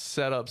 like,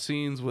 set up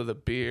scenes with a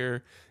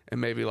beer and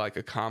maybe like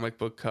a comic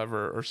book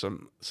cover or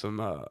some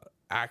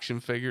action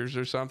figures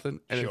or something.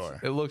 And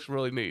it looks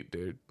really neat,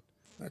 dude.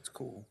 That's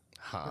cool.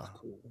 Huh. That's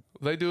cool.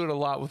 They do it a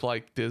lot with,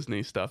 like,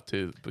 Disney stuff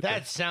too.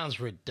 That sounds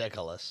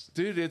ridiculous.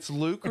 Dude, it's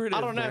lucrative.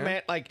 I don't know,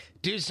 man. Like,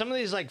 dude, some of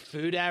these, like,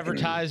 food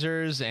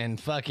advertisers and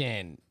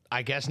fucking,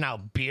 I guess now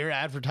beer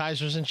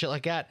advertisers and shit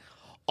like that,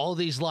 all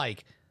these,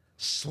 like,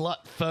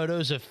 slut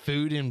photos of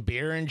food and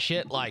beer and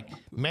shit, like,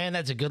 man,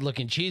 that's a good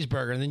looking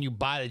cheeseburger, and then you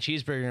buy the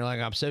cheeseburger and you're like,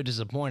 I'm so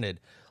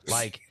disappointed.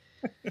 Like,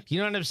 you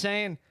know what I'm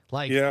saying?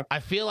 Like, yeah. I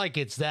feel like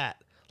it's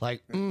that.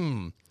 Like,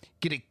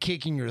 get a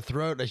kick in your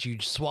throat as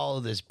you swallow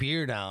this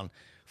beer down,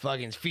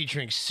 fucking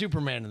featuring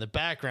Superman in the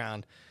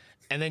background,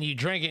 and then you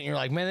drink it and you're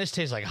like, man, this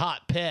tastes like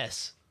hot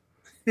piss.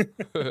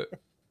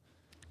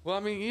 Well, I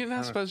mean, you're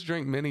not supposed to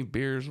drink many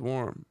beers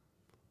warm.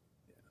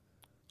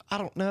 I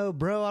don't know,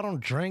 bro. I don't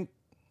drink.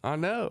 I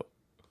know.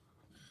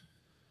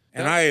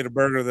 And I ate a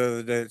burger the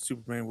other day that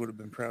Superman would have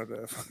been proud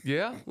of.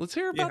 Yeah, let's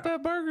hear about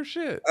that burger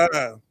shit.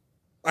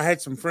 I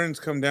had some friends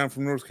come down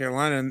from North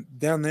Carolina, and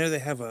down there they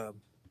have a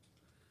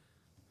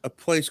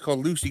place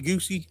called Loosey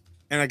Goosey,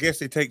 and I guess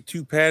they take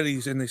 2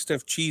 patties and they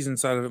stuff cheese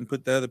inside of it and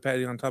put the other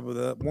patty on top of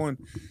the one.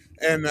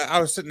 And I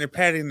was sitting there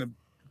patting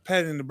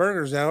the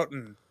burgers out,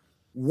 and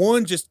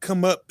one just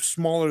come up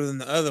smaller than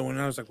the other one.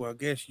 And I was like, well, I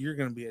guess you're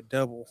going to be a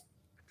double.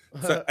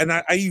 So, and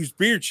I used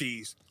beer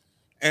cheese,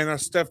 and I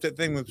stuffed that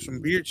thing with some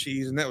beer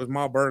cheese, and that was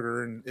my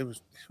burger, and it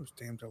was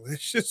damn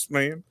delicious,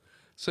 man.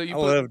 So I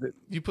loved it.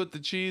 You put the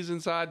cheese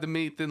inside the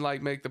meat, then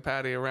like make the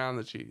patty around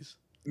the cheese.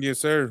 Yes,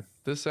 sir.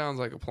 This sounds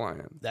like a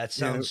plan, That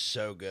sounds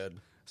so good.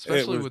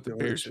 especially was with the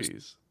delicious. beer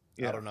cheese.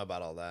 Yeah. I don't know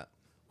about all that.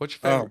 What's your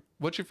favorite?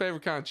 What's your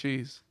favorite kind of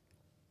cheese?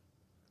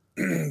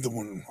 The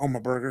one on my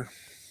burger.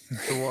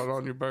 The one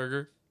on your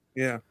burger.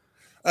 Yeah.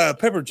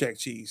 Pepper jack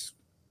cheese.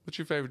 What's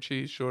your favorite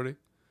cheese, Shorty?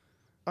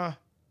 You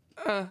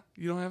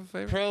don't have a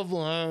favorite?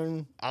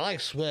 Provolone. I like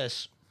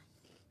Swiss.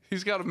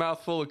 He's got a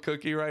mouthful of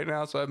cookie right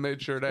now, so I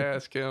made sure to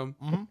ask him.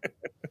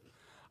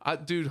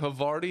 Dude,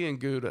 Havarti and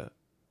Gouda.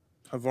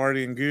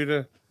 Havarti and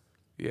Gouda.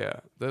 Yeah,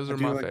 those are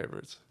do my like-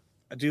 favorites.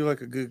 I do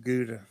like a good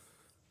Gouda.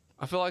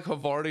 I feel like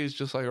Havarti is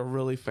just like a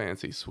really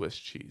fancy Swiss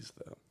cheese,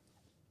 though.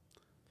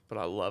 But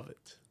I love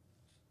it.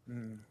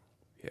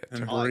 Yeah,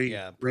 And I like, brie,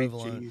 yeah, brie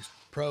provolone. cheese.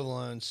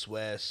 Provolone,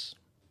 Swiss.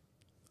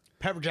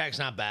 Pepper jack's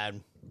not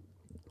bad.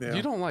 Yeah.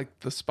 You don't like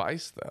the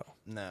spice, though.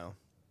 No.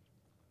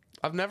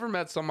 I've never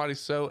met somebody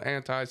so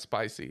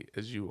anti-spicy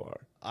as you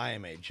are. I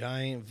am a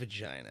giant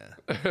vagina.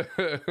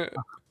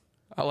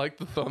 I like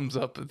the thumbs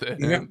up at the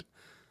Yeah. end.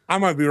 I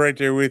might be right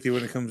there with you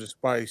when it comes to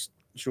spice,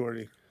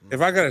 Shorty.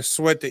 If I got to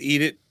sweat to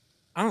eat it,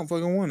 I don't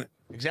fucking want it.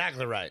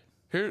 Exactly right.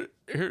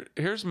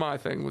 Here's my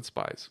thing with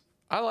spice.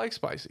 I like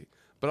spicy,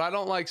 but I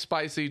don't like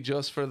spicy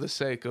just for the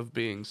sake of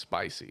being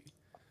spicy.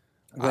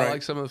 I Right.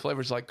 like some of the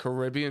flavors, like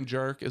Caribbean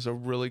jerk is a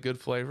really good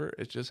flavor.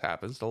 It just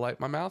happens to light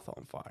my mouth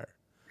on fire.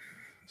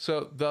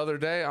 So the other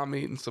day, I'm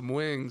eating some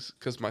wings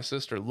because my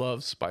sister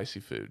loves spicy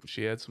food.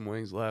 She had some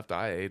wings left.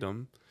 I ate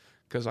them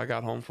because I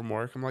got home from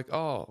work. I'm like,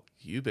 oh,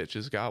 you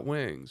bitches got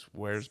wings.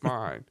 Where's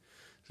mine?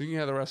 So you can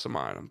have the rest of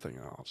mine. I'm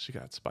thinking, oh, she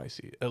got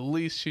spicy. At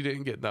least she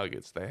didn't get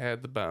nuggets. They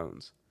had the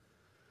bones.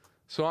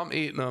 So I'm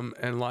eating them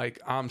and like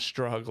I'm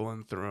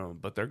struggling through them,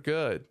 but they're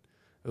good.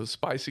 It was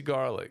spicy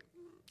garlic.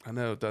 I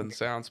know it doesn't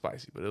sound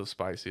spicy, but it was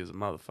spicy as a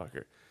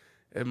motherfucker.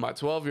 And my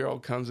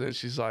 12-year-old comes in.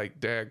 She's like,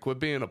 Dad, quit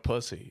being a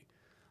pussy.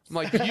 I'm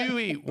like, you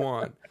eat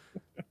one.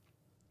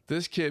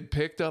 This kid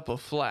picked up a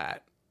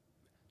flat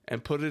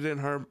and put it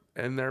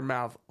in their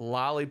mouth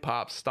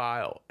lollipop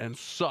style and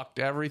sucked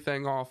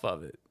everything off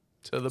of it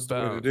to the Way to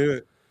bone. do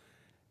it.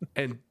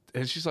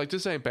 And she's like,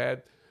 this ain't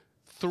bad.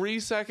 3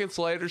 seconds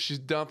later, she's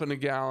dumping a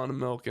gallon of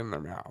milk in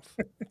their mouth.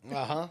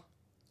 Uh-huh.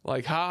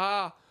 Like,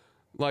 haha.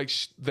 Like,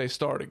 they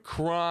started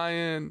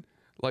crying.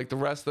 Like, the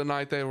rest of the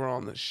night, they were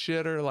on the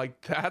shitter.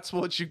 Like, that's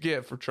what you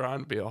get for trying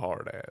to be a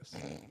hard ass.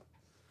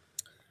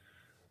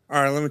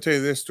 All right, let me tell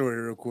you this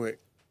story real quick.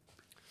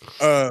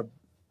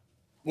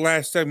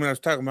 Last segment, I was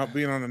talking about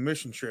being on a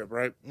mission trip,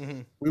 right?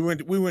 Mm-hmm.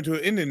 We went to an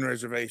Indian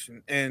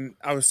reservation, and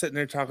I was sitting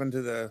there talking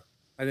to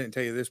I didn't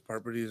tell you this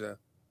part, but he's a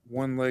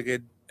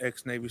one-legged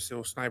ex-Navy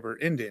SEAL sniper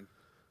Indian.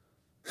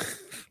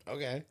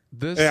 Okay.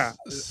 This Yeah.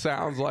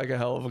 sounds like a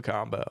hell of a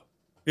combo.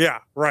 Yeah,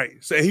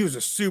 right. So he was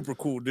a super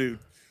cool dude.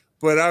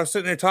 But I was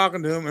sitting there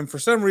talking to him, and for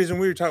some reason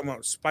we were talking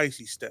about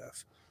spicy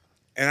stuff.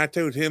 And I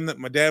told him that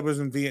my dad was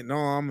in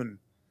Vietnam, and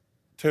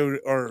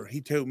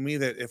he told me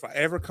that if I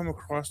ever come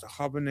across a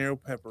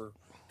habanero pepper,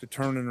 to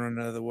turn and run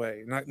the other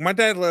way. Like my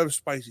dad loves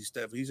spicy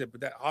stuff. He said,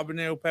 but that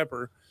habanero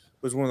pepper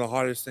was one of the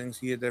hottest things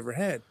he had ever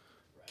had.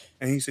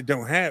 And he said,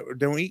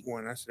 don't eat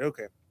one. I said,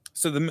 okay.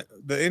 So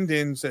the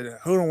Indian said,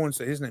 hold on one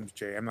second. His name's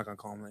Jerry. I'm not gonna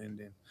call him the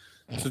Indian.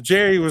 So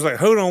Jerry was like,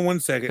 hold on one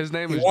second. His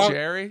name He is walked-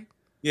 Jerry?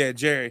 Yeah,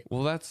 Jerry.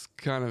 Well, that's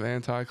kind of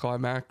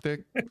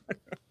anticlimactic.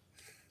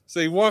 So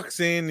he walks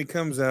in, he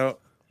comes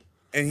out,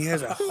 and he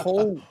has a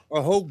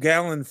whole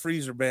gallon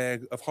freezer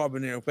bag of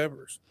habanero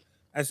peppers.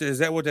 I said, is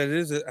that what that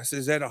is? I said,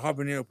 is that a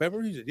habanero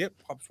pepper? He said, yep,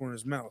 pops one in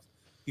his mouth.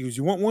 He goes,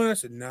 you want one? I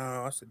said,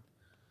 no. I said,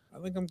 I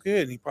think I'm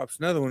good. And he pops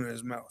another one in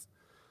his mouth.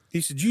 He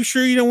said, you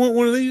sure you don't want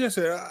one of these?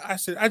 I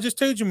said, I just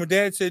told you my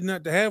dad said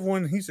not to have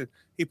one. He said,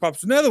 he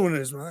pops another one in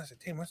his mouth. I said,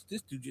 damn,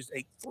 this dude just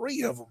ate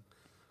 3 of them.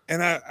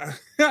 And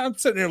I'm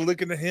sitting there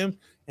looking at him,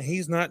 and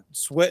he's not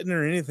sweating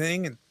or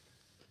anything.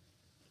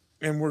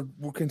 And we're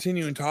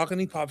continuing talking.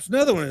 He pops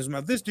another one in his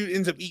mouth. This dude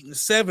ends up eating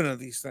 7 of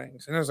these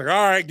things. And I was like, all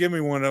right, give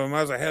me one of them.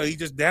 I was like, hell, he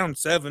just downed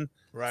 7.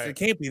 Right. So it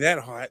can't be that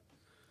hot.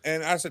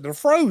 And I said, they're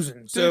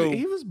frozen. So Dude,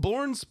 he was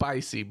born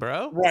spicy,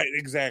 bro. right,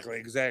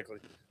 exactly.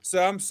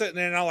 So I'm sitting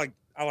there, and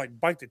I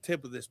bite the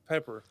tip of this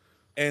pepper.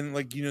 And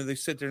like, they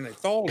sit there and they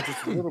thaw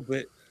just a little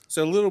bit.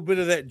 So a little bit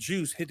of that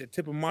juice hit the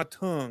tip of my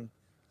tongue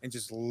and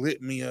just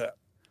lit me up.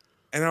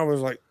 And I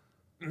was like,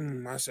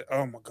 I said,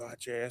 oh my God,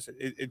 Jerry. I said,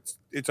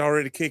 it's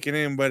already kicking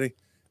in, buddy.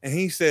 And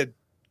he said,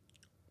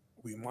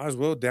 we might as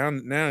well down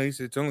it now. He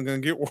said, it's only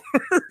going to get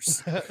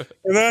worse.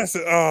 And I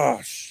said,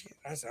 oh, shit.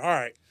 I said, all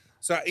right.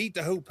 So I eat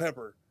the whole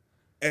pepper,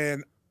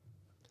 and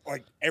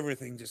like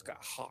everything just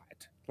got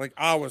hot. Like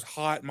I was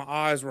hot, my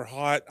eyes were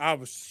hot, I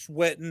was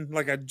sweating,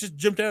 like I just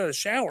jumped out of the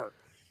shower.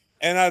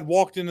 And I'd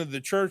walked into the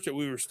church that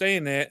we were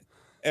staying at,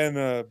 and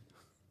the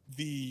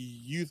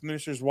youth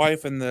minister's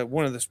wife and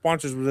one of the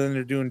sponsors was in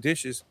there doing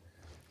dishes.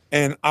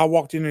 And I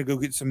walked in there to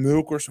go get some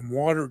milk or some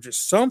water, or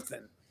just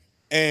something,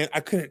 and I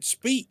couldn't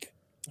speak.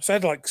 So I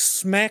had to like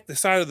smack the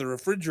side of the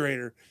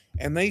refrigerator.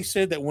 And they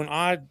said that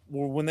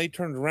when they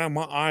turned around,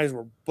 my eyes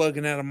were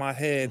bugging out of my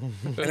head,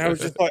 and I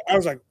was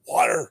like,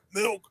 water,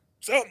 milk,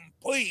 something,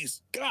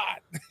 please,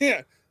 God,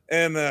 yeah.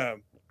 And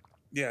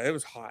yeah, it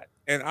was hot,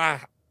 and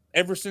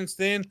ever since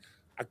then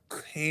I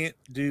can't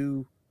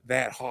do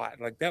that hot.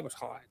 Like that was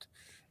hot.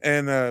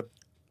 And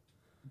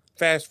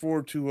fast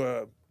forward to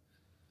a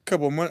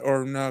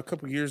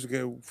couple years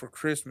ago for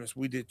Christmas,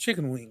 we did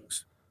chicken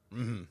wings,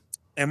 and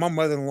my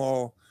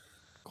mother-in-law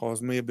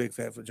calls me a big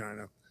fat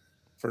vagina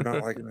for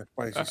not liking the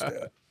spicy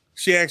stuff.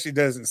 She actually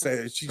doesn't say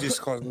it. She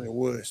just calls me a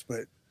wuss,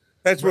 but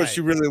that's what she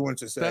really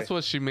wants to say. That's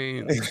what she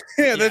means.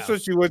 Yeah, that's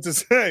what she wants to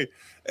say.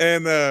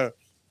 And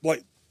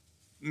like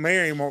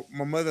Mary, my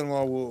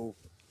mother-in-law, will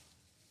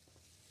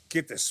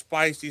get the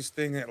spiciest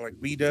thing at like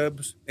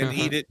B-dubs and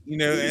eat it, you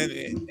know,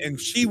 and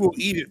she will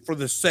eat it for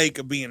the sake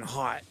of being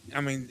hot.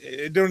 I mean,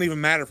 it don't even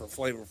matter for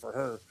flavor for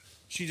her.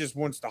 She just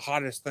wants the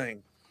hottest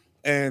thing.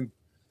 And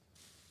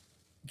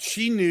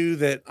she knew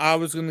that I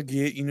was going to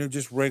get, you know,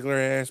 just regular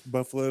ass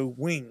buffalo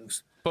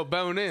wings. But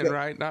bone in,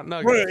 right? Not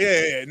nuggets.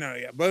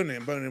 Well, bone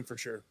in for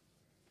sure.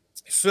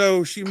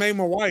 So she made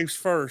my wife's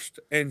first,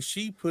 and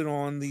she put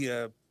on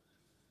the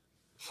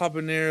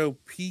habanero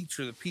peach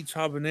or the peach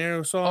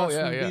habanero sauce.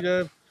 Oh,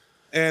 yeah.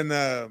 And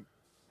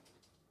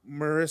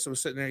Marissa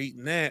was sitting there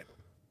eating that,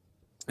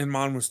 and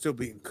mine was still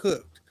being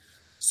cooked.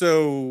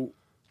 So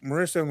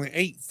Marissa only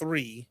ate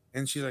 3,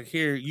 and she's like,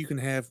 "Here, you can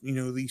have, you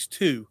know, these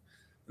 2."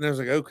 And I was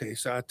like, okay.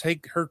 So I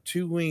take her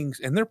 2 wings,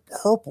 and they're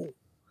purple.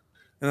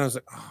 And I was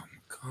like, oh my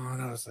God.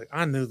 I was like,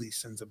 I know these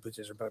sons of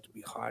bitches are about to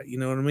be hot. You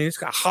know what I mean? It's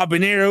got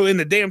habanero in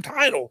the damn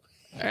title.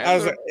 And I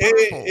was like,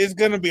 it's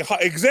going to be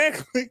hot.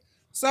 Exactly.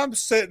 So I'm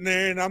sitting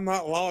there, and I'm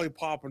not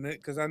lollipopping it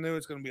because I knew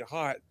it's going to be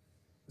hot.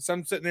 So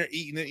I'm sitting there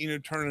eating it, you know,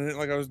 turning it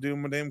like I was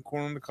doing my damn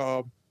corn on the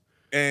cob.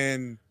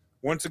 And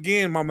once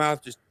again, my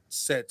mouth just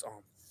sets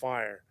on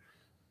fire.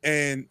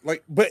 And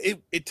like, but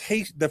it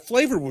tastes, the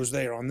flavor was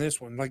there on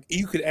this one. Like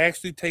you could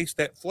actually taste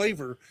that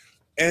flavor,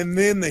 and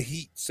then the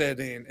heat set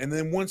in. And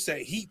then once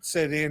that heat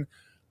set in,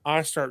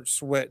 I start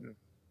sweating,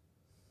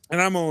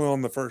 and I'm only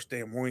on the first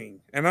damn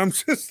wing. And I'm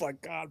just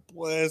like, God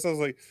bless. I was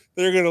like,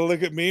 they're going to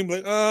look at me and be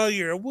like, oh,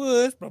 you're a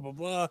wuss, blah, blah,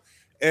 blah.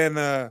 And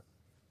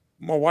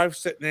my wife's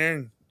sitting there,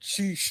 and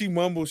she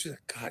mumbles, she's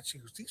like, God, she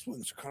goes, these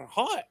wings are kind of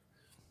hot.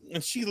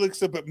 And she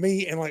looks up at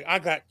me, and like I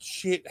got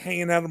shit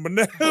hanging out of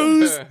my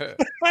nose.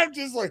 I'm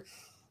just like,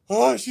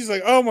 oh, she's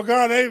like, oh my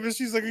God, Ava.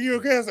 She's like, are you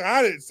okay? I said,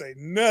 I didn't say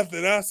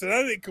nothing. I said,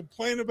 I didn't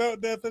complain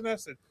about nothing. I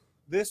said,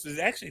 this is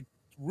actually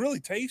really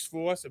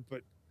tasteful. I said,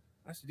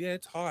 yeah,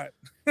 it's hot.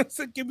 I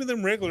said, give me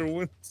them regular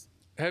ones.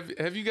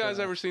 Have you guys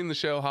ever seen the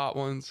show Hot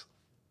Ones?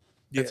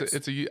 Yes.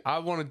 I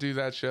want to do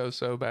that show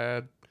so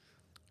bad.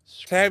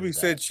 Tabby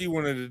said she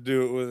wanted to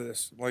do it with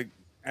us. Like,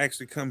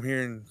 actually come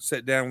here and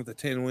sit down with the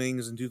 10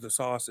 wings and do the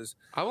sauces.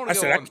 I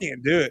said, I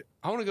can't do it.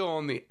 I want to go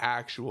on the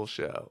actual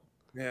show.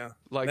 Yeah.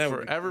 Like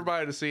for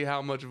everybody to see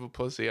how much of a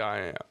pussy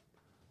I am.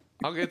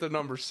 I'll get the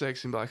number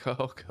 6 and be like,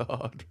 oh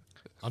God.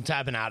 I'm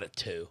tapping out at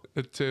 2.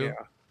 At 2? Yeah.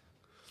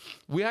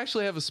 We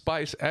actually have a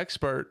spice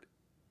expert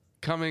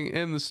coming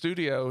in the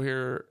studio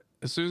here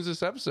as soon as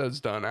this episode's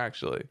done,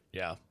 actually.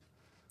 Yeah.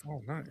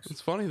 Oh, nice.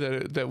 It's funny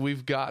that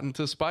we've gotten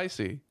to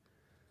spicy.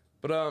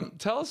 But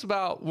tell us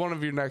about one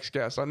of your next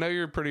guests. I know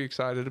you're pretty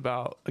excited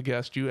about a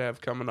guest you have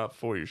coming up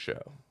for your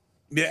show.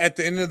 Yeah, at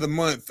the end of the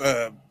month,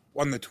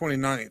 on the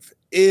 29th,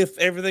 if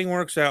everything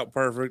works out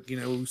perfect, you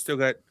know, we still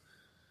got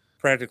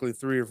practically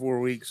 3 or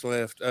 4 weeks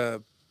left.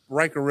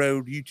 Riker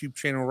Road, YouTube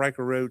channel,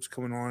 Riker Road's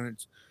coming on.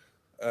 It's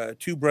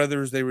 2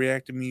 brothers. They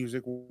react to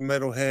music. One's a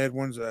metalhead,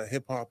 one's a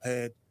hip-hop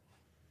head.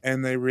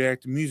 And they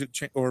react to music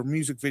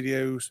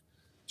videos.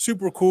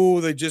 Super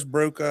cool. They just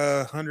broke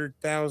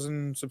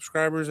 100,000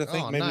 subscribers. I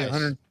think maybe nice.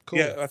 100. Cool.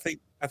 Yeah,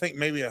 I think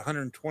maybe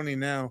 120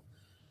 now.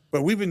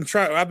 But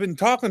I've been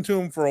talking to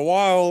them for a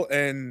while,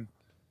 and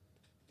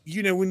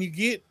you know, when you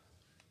get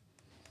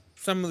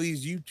some of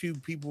these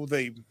YouTube people,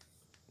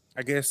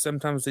 I guess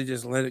sometimes they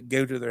just let it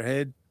go to their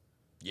head.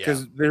 Yeah.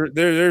 Because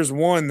there's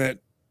one that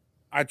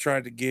I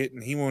tried to get,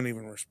 and he won't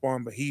even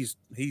respond. But he's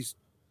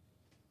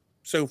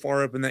so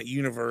far up in that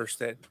universe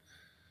that.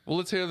 Well,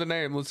 let's hear the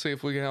name. Let's see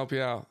if we can help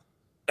you out.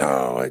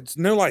 Oh, it's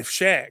No Life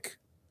Shack.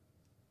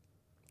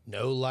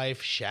 No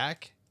Life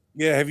Shack?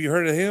 Yeah, have you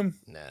heard of him?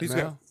 No. He's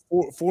got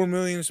 4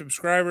 million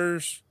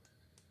subscribers.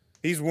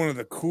 He's one of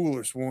the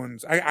coolest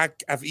ones. I've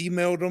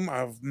emailed him,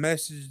 I've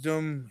messaged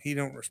him. He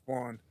don't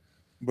respond,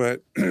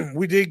 but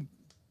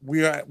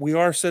we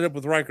are set up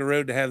with Riker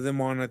Road to have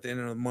them on at the end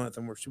of the month,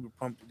 and we're super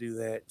pumped to do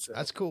that. So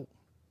That's cool.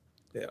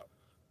 yeah.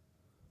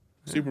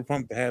 Super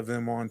pumped to have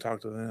them on,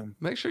 talk to them.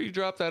 Make sure you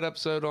drop that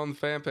episode on the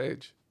fan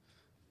page.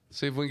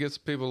 See if we can get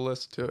some people to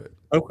listen to it.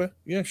 Okay.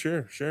 Yeah,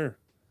 sure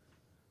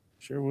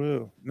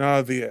will.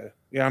 No,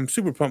 yeah, I'm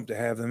super pumped to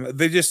have them.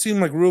 They just seem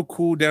like real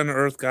cool, down to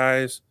earth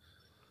guys,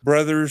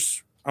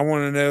 brothers. I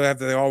want to know, have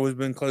they always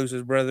been close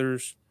as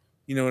brothers?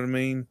 You know what I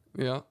mean?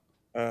 Yeah.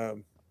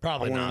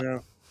 Probably I wanna not.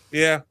 know.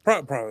 Yeah,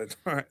 probably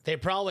not. They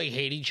probably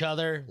hate each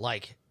other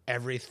like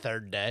every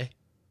third day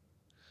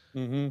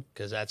Mm-hmm.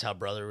 because that's how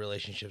brother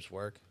relationships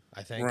work,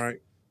 I think.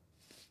 Right.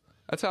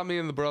 That's how me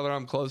and the brother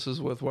I'm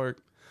closest with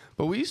work.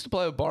 But we used to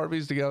play with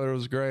Barbies together. It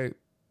was great.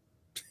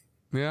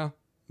 Yeah,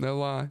 no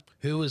lie.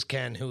 Who was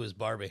Ken? Who was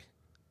Barbie?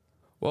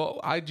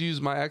 Well, I'd use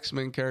my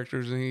X-Men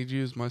characters and he'd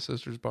use my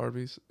sister's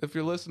Barbies. If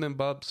you're listening,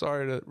 bub,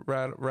 sorry to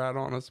rat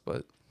on us,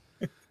 but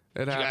it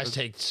Did you guys happens.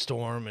 take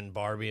Storm and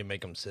Barbie and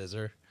make them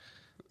scissor?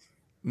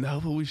 No,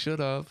 but we should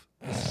have.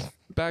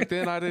 Back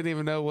then, I didn't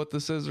even know what the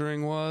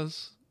scissoring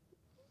was.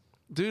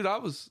 Dude,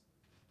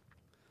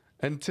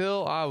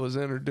 until I was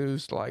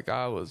introduced, like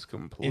I was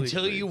completely.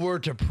 Until you were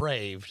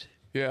depraved,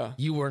 Yeah.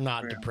 you were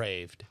not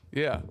depraved.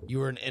 Yeah. You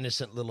were an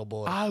innocent little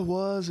boy. I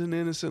was an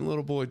innocent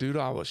little boy, dude.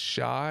 I was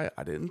shy.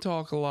 I didn't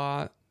talk a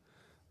lot.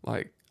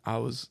 Like, I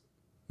was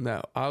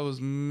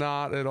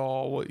not at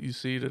all what you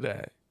see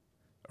today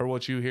or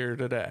what you hear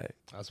today.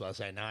 That's why I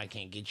say now I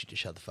can't get you to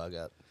shut the fuck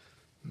up.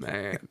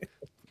 Man,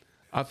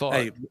 I thought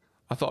Hey.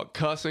 I thought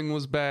cussing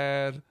was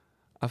bad.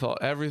 I thought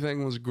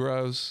everything was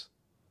gross.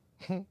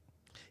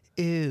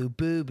 Ew,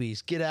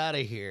 boobies, get out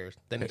of here.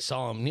 Then he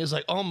saw him and he was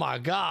like, oh my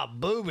God,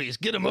 boobies,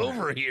 get him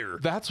over here.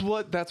 That's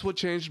what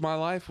changed my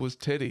life was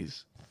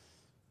titties.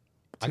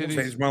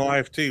 Changed my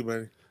life too,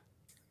 buddy.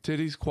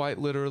 Titties quite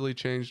literally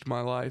changed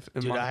my life.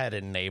 And Dude, my, I had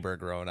a neighbor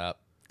growing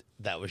up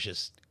that was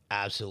just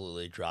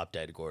absolutely drop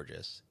dead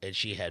gorgeous. And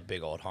she had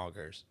big old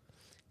honkers.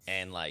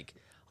 And like,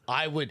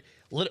 I would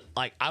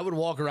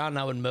walk around and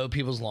I would mow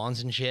people's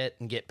lawns and shit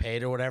and get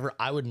paid or whatever.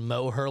 I would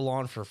mow her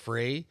lawn for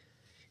free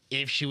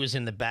if she was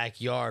in the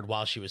backyard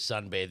while she was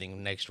sunbathing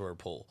next to her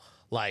pool.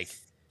 Like,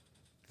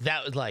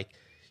 that was like,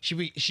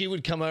 she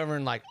would come over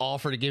and like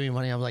offer to give me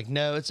money. I'm like,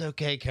 no, it's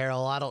okay,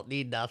 Carol. I don't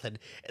need nothing.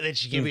 And then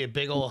she'd give me a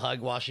big old hug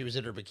while she was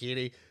in her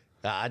bikini.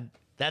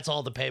 That's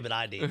all the payment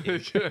I need,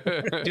 dude.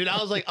 Dude, I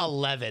was like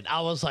 11.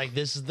 I was like,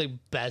 this is the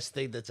best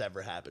thing that's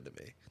ever happened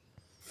to me.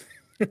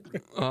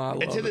 I And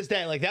love to this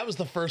day, like, that was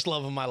the first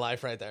love of my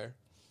life right there.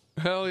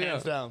 Hell yeah.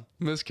 Hands down.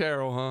 Miss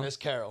Carol, huh? Miss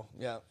Carol.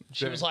 Yeah.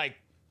 She Dang. was like,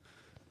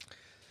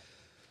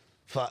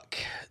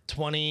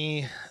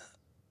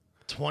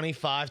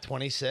 25,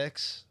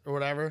 26 or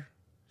whatever.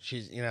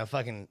 She's,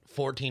 fucking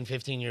 14,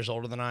 15 years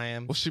older than I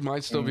am. Well, she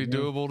might still be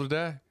doable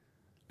today.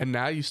 And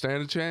now you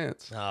stand a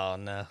chance. Oh,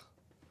 no.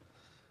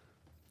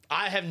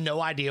 I have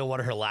no idea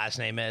what her last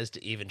name is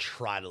to even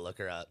try to look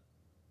her up.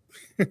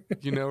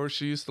 You know where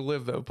she used to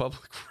live, though,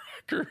 public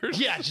record.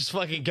 Yeah, just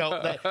fucking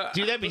go.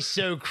 Dude, that'd be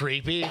so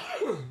creepy.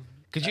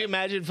 Could you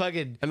imagine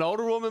fucking... An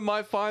older woman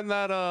might find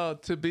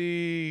that to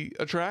be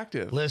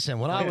attractive. Listen,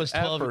 when I was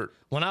 12, effort.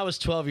 when I was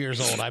 12 years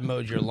old, I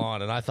mowed your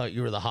lawn, and I thought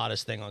you were the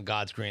hottest thing on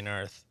God's green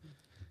earth.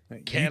 You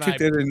Can took I-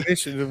 that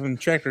initiative and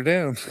tracked her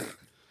down.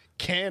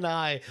 Can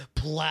I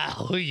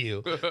plow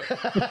you?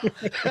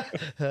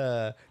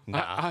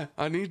 Nah.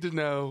 I need to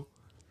know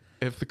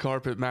if the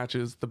carpet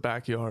matches the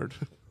backyard.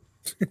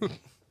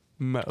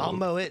 I'll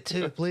mow it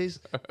too,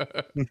 please.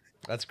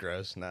 That's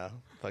gross. No,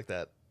 fuck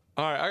that.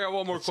 All right, I got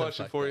one more so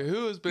question fucked for you.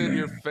 Who has been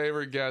your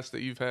favorite guest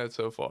that you've had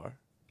so far?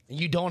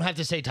 You don't have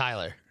to say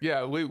Tyler.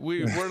 Yeah,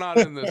 we're not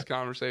in this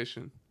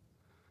conversation.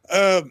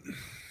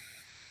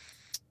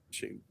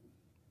 Shoot.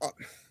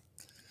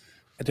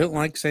 I don't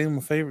like saying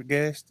my favorite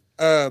guest.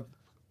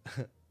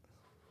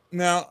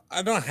 Now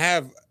I don't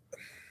have.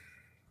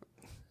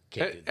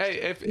 Can't do this.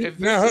 Hey, if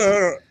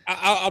No,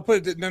 I'll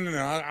put it.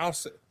 No.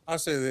 I'll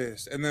say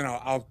this, and then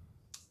I'll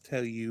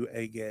tell you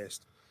a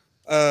guest.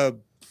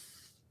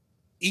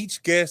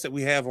 Each guest that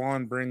we have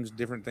on brings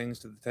different things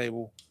to the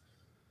table.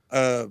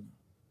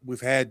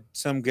 We've had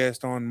some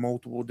guests on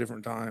multiple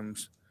different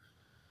times.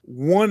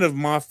 One of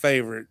my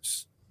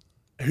favorites,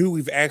 who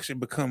we've actually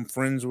become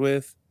friends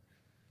with,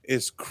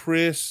 is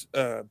Chris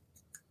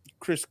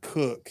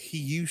Cook. He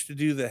used to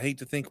do the Hate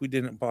to Think We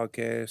Didn't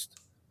podcast.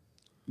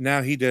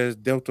 Now he does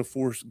Delta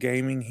Force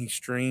Gaming. He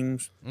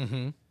streams.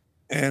 Mm-hmm.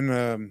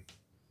 And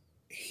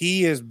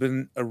he has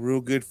been a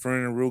real good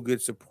friend, a real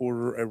good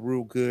supporter, a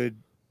real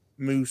good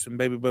Moose and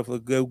Baby Buffalo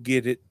go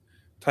get it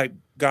type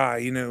guy,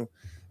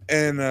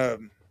 And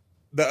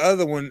the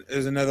other one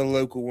is another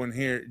local one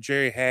here,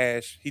 Jerry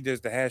Hash. He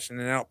does the Hashing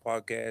It Out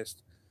podcast.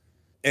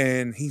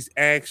 And he's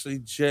actually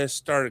just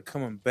started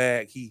coming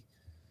back.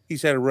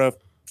 He's had a rough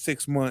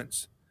 6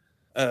 months.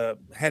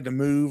 Had to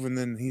move, and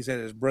then he's had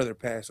his brother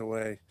pass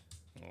away.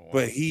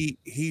 But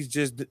he's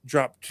just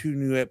dropped 2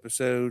 new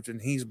episodes,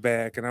 and he's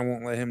back, and I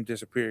won't let him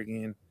disappear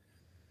again.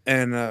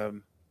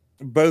 And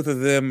both of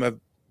them are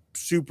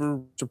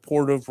super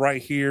supportive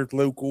right here,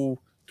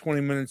 local,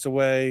 20 minutes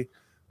away.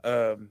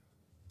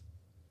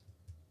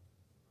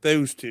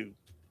 Those two.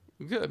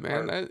 Good,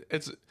 man.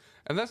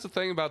 And that's the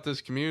thing about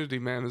this community,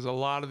 man, is a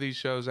lot of these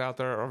shows out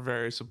there are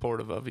very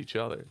supportive of each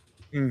other.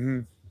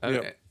 Mm-hmm.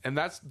 And, and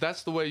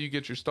that's the way you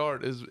get your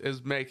start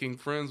is making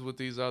friends with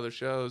these other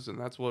shows, and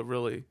that's what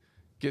really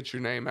gets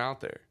your name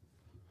out there.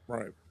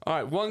 Right. All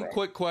right, one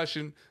quick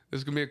question. This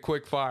is gonna be a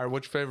quick fire.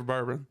 What's your favorite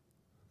bourbon?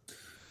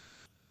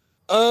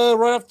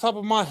 Right off the top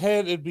of my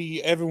head, it'd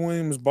be Evan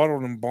Williams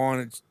Bottled and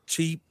Bond. It's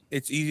cheap.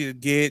 It's easy to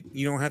get.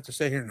 You don't have to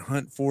sit here and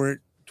hunt for it.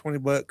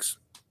 $20.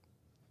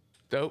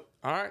 Dope.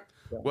 All right.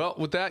 Well,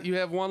 with that, you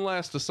have one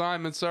last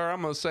assignment, sir.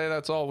 I'm gonna say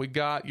that's all we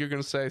got. You're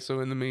gonna say so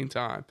in the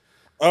meantime.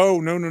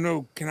 Oh,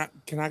 no. Can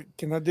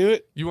I do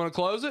it? You want to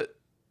close it?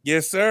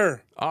 Yes,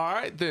 sir. All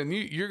right, then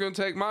you're gonna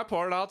take my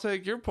part. I'll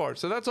take your part.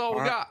 So that's all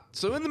we got.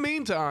 So in the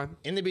meantime,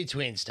 In the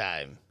betweens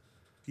time.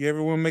 You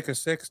ever want to make a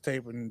sex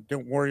tape and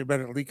don't worry about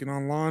it leaking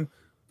online?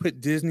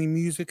 Put Disney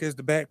music as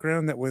the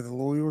background. That way the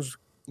lawyers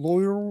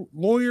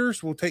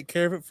will take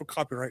care of it for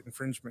copyright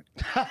infringement.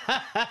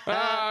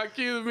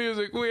 cue the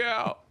music. We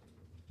out.